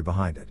shrubbery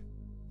behind it.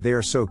 They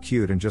are so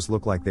cute and just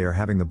look like they are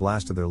having the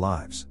blast of their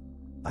lives.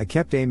 I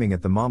kept aiming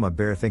at the mama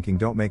bear thinking,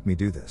 don't make me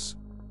do this.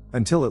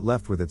 Until it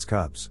left with its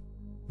cubs.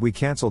 We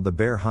cancelled the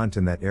bear hunt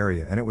in that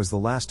area, and it was the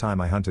last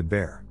time I hunted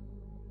bear.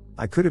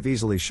 I could have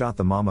easily shot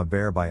the mama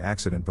bear by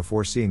accident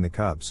before seeing the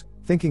cubs,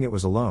 thinking it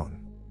was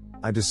alone.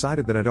 I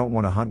decided that I don't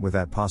want to hunt with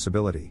that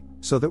possibility,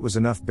 so that was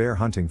enough bear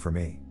hunting for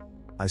me.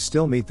 I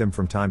still meet them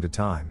from time to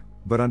time,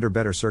 but under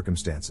better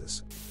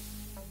circumstances.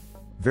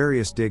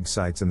 Various dig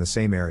sites in the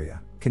same area,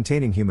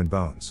 containing human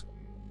bones.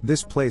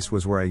 This place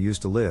was where I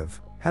used to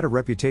live, had a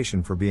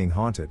reputation for being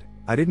haunted.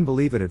 I didn't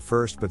believe it at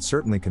first, but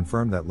certainly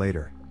confirmed that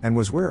later, and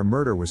was where a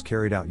murder was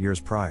carried out years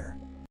prior.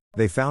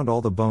 They found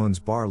all the bones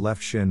bar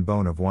left shin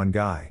bone of one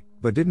guy,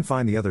 but didn't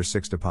find the other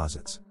 6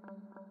 deposits.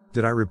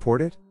 Did I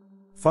report it?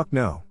 Fuck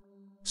no.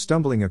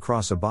 Stumbling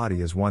across a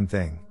body is one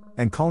thing,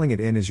 and calling it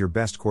in is your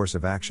best course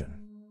of action.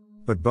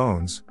 But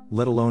bones,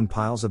 let alone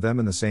piles of them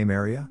in the same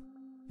area?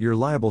 You're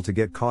liable to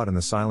get caught in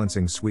the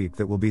silencing sweep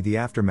that will be the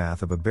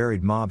aftermath of a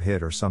buried mob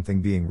hit or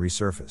something being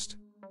resurfaced.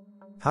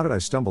 How did I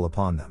stumble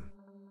upon them?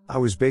 I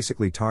was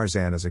basically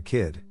Tarzan as a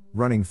kid,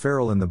 running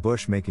feral in the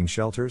bush, making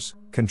shelters,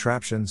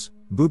 contraptions,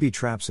 booby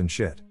traps and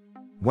shit.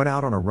 Went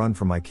out on a run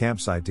from my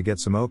campsite to get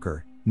some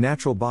ochre,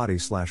 natural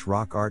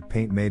body/rock art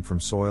paint made from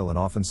soil and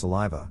often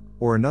saliva,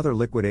 or another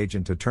liquid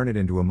agent to turn it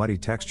into a muddy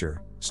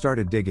texture,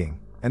 started digging,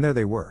 and there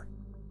they were.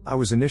 I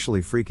was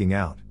initially freaking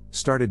out,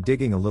 started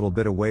digging a little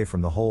bit away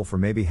from the hole for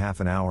maybe half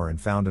an hour and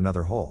found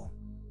another hole.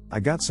 I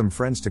got some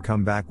friends to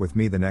come back with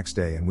me the next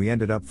day and we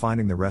ended up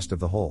finding the rest of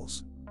the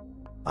holes.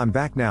 I'm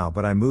back now,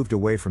 but I moved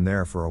away from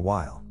there for a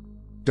while.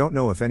 Don't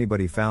know if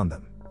anybody found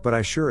them, but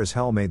I sure as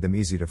hell made them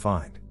easy to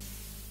find.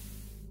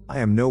 I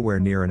am nowhere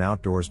near an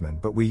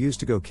outdoorsman, but we used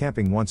to go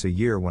camping once a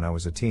year when I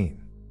was a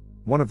teen.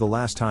 One of the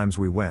last times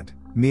we went,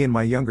 me and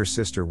my younger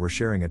sister were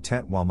sharing a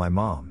tent while my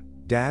mom,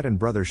 dad and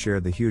brother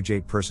shared the huge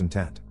 8-person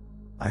tent.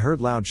 I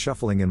heard loud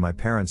shuffling in my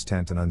parents'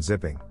 tent and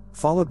unzipping,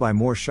 followed by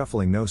more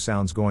shuffling, no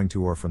sounds going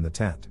to or from the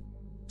tent.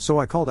 So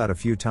I called out a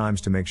few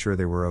times to make sure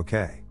they were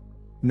okay.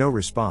 No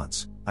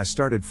response. I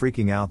started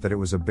freaking out that it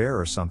was a bear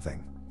or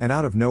something, and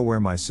out of nowhere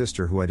my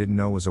sister, who I didn't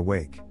know was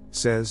awake,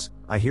 says,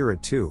 "I hear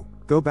it too,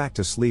 go back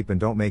to sleep and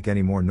don't make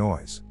any more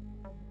noise."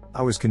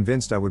 I was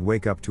convinced I would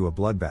wake up to a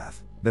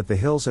bloodbath, that the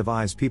hills have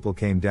eyes people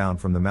came down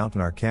from the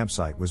mountain our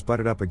campsite was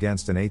butted up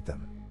against and ate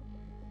them.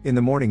 In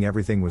the morning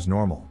everything was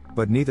normal,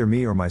 but neither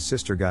me or my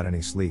sister got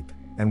any sleep,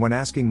 and when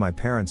asking my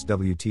parents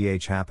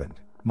WTH happened,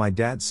 my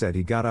dad said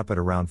he got up at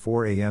around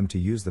 4 a.m. to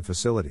use the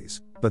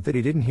facilities, but that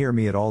he didn't hear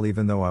me at all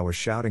even though I was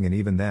shouting, and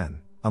even then,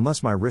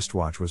 unless my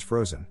wristwatch was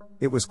frozen,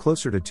 it was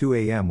closer to 2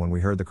 a.m. when we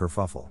heard the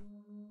kerfuffle.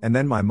 And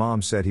then my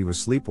mom said he was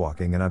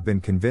sleepwalking, and I've been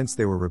convinced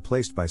they were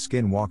replaced by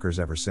skinwalkers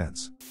ever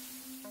since.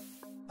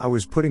 I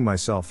was putting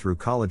myself through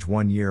college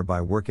one year by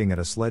working at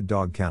a sled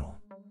dog kennel.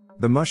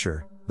 The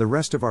musher, the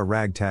rest of our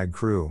ragtag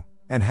crew,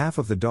 and half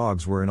of the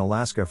dogs were in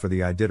Alaska for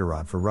the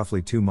Iditarod for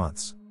roughly 2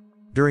 months.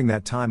 During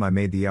that time I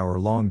made the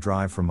hour-long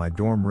drive from my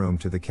dorm room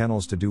to the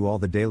kennels to do all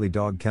the daily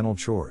dog kennel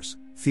chores,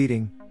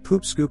 feeding,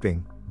 poop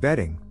scooping,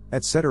 bedding,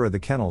 etc. The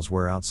kennels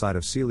were outside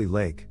of Seeley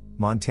Lake,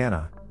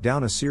 Montana,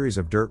 down a series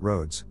of dirt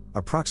roads,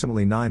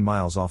 approximately 9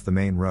 miles off the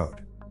main road.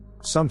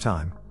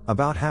 Sometime,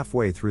 about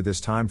halfway through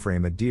this time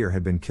frame, a deer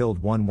had been killed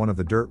on one of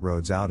the dirt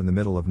roads out in the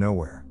middle of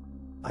nowhere.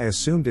 I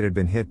assumed it had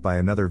been hit by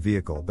another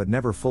vehicle but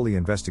never fully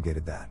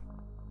investigated that.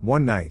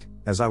 One night,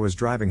 as I was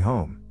driving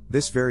home,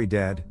 this very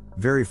dead,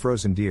 very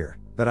frozen deer,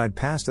 that I'd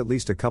passed at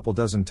least a couple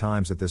dozen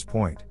times at this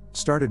point,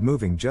 started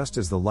moving just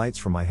as the lights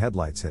from my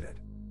headlights hit it.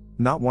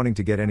 Not wanting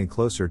to get any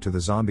closer to the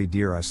zombie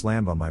deer, I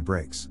slammed on my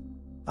brakes.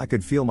 I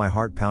could feel my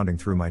heart pounding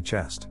through my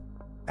chest.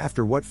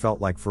 After what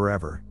felt like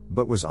forever,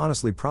 but was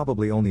honestly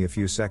probably only a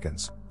few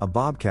seconds, a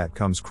bobcat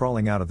comes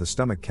crawling out of the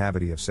stomach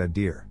cavity of said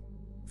deer.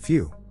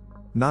 Phew.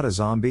 Not a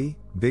zombie,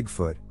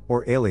 Bigfoot,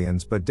 or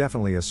aliens, but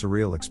definitely a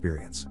surreal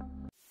experience.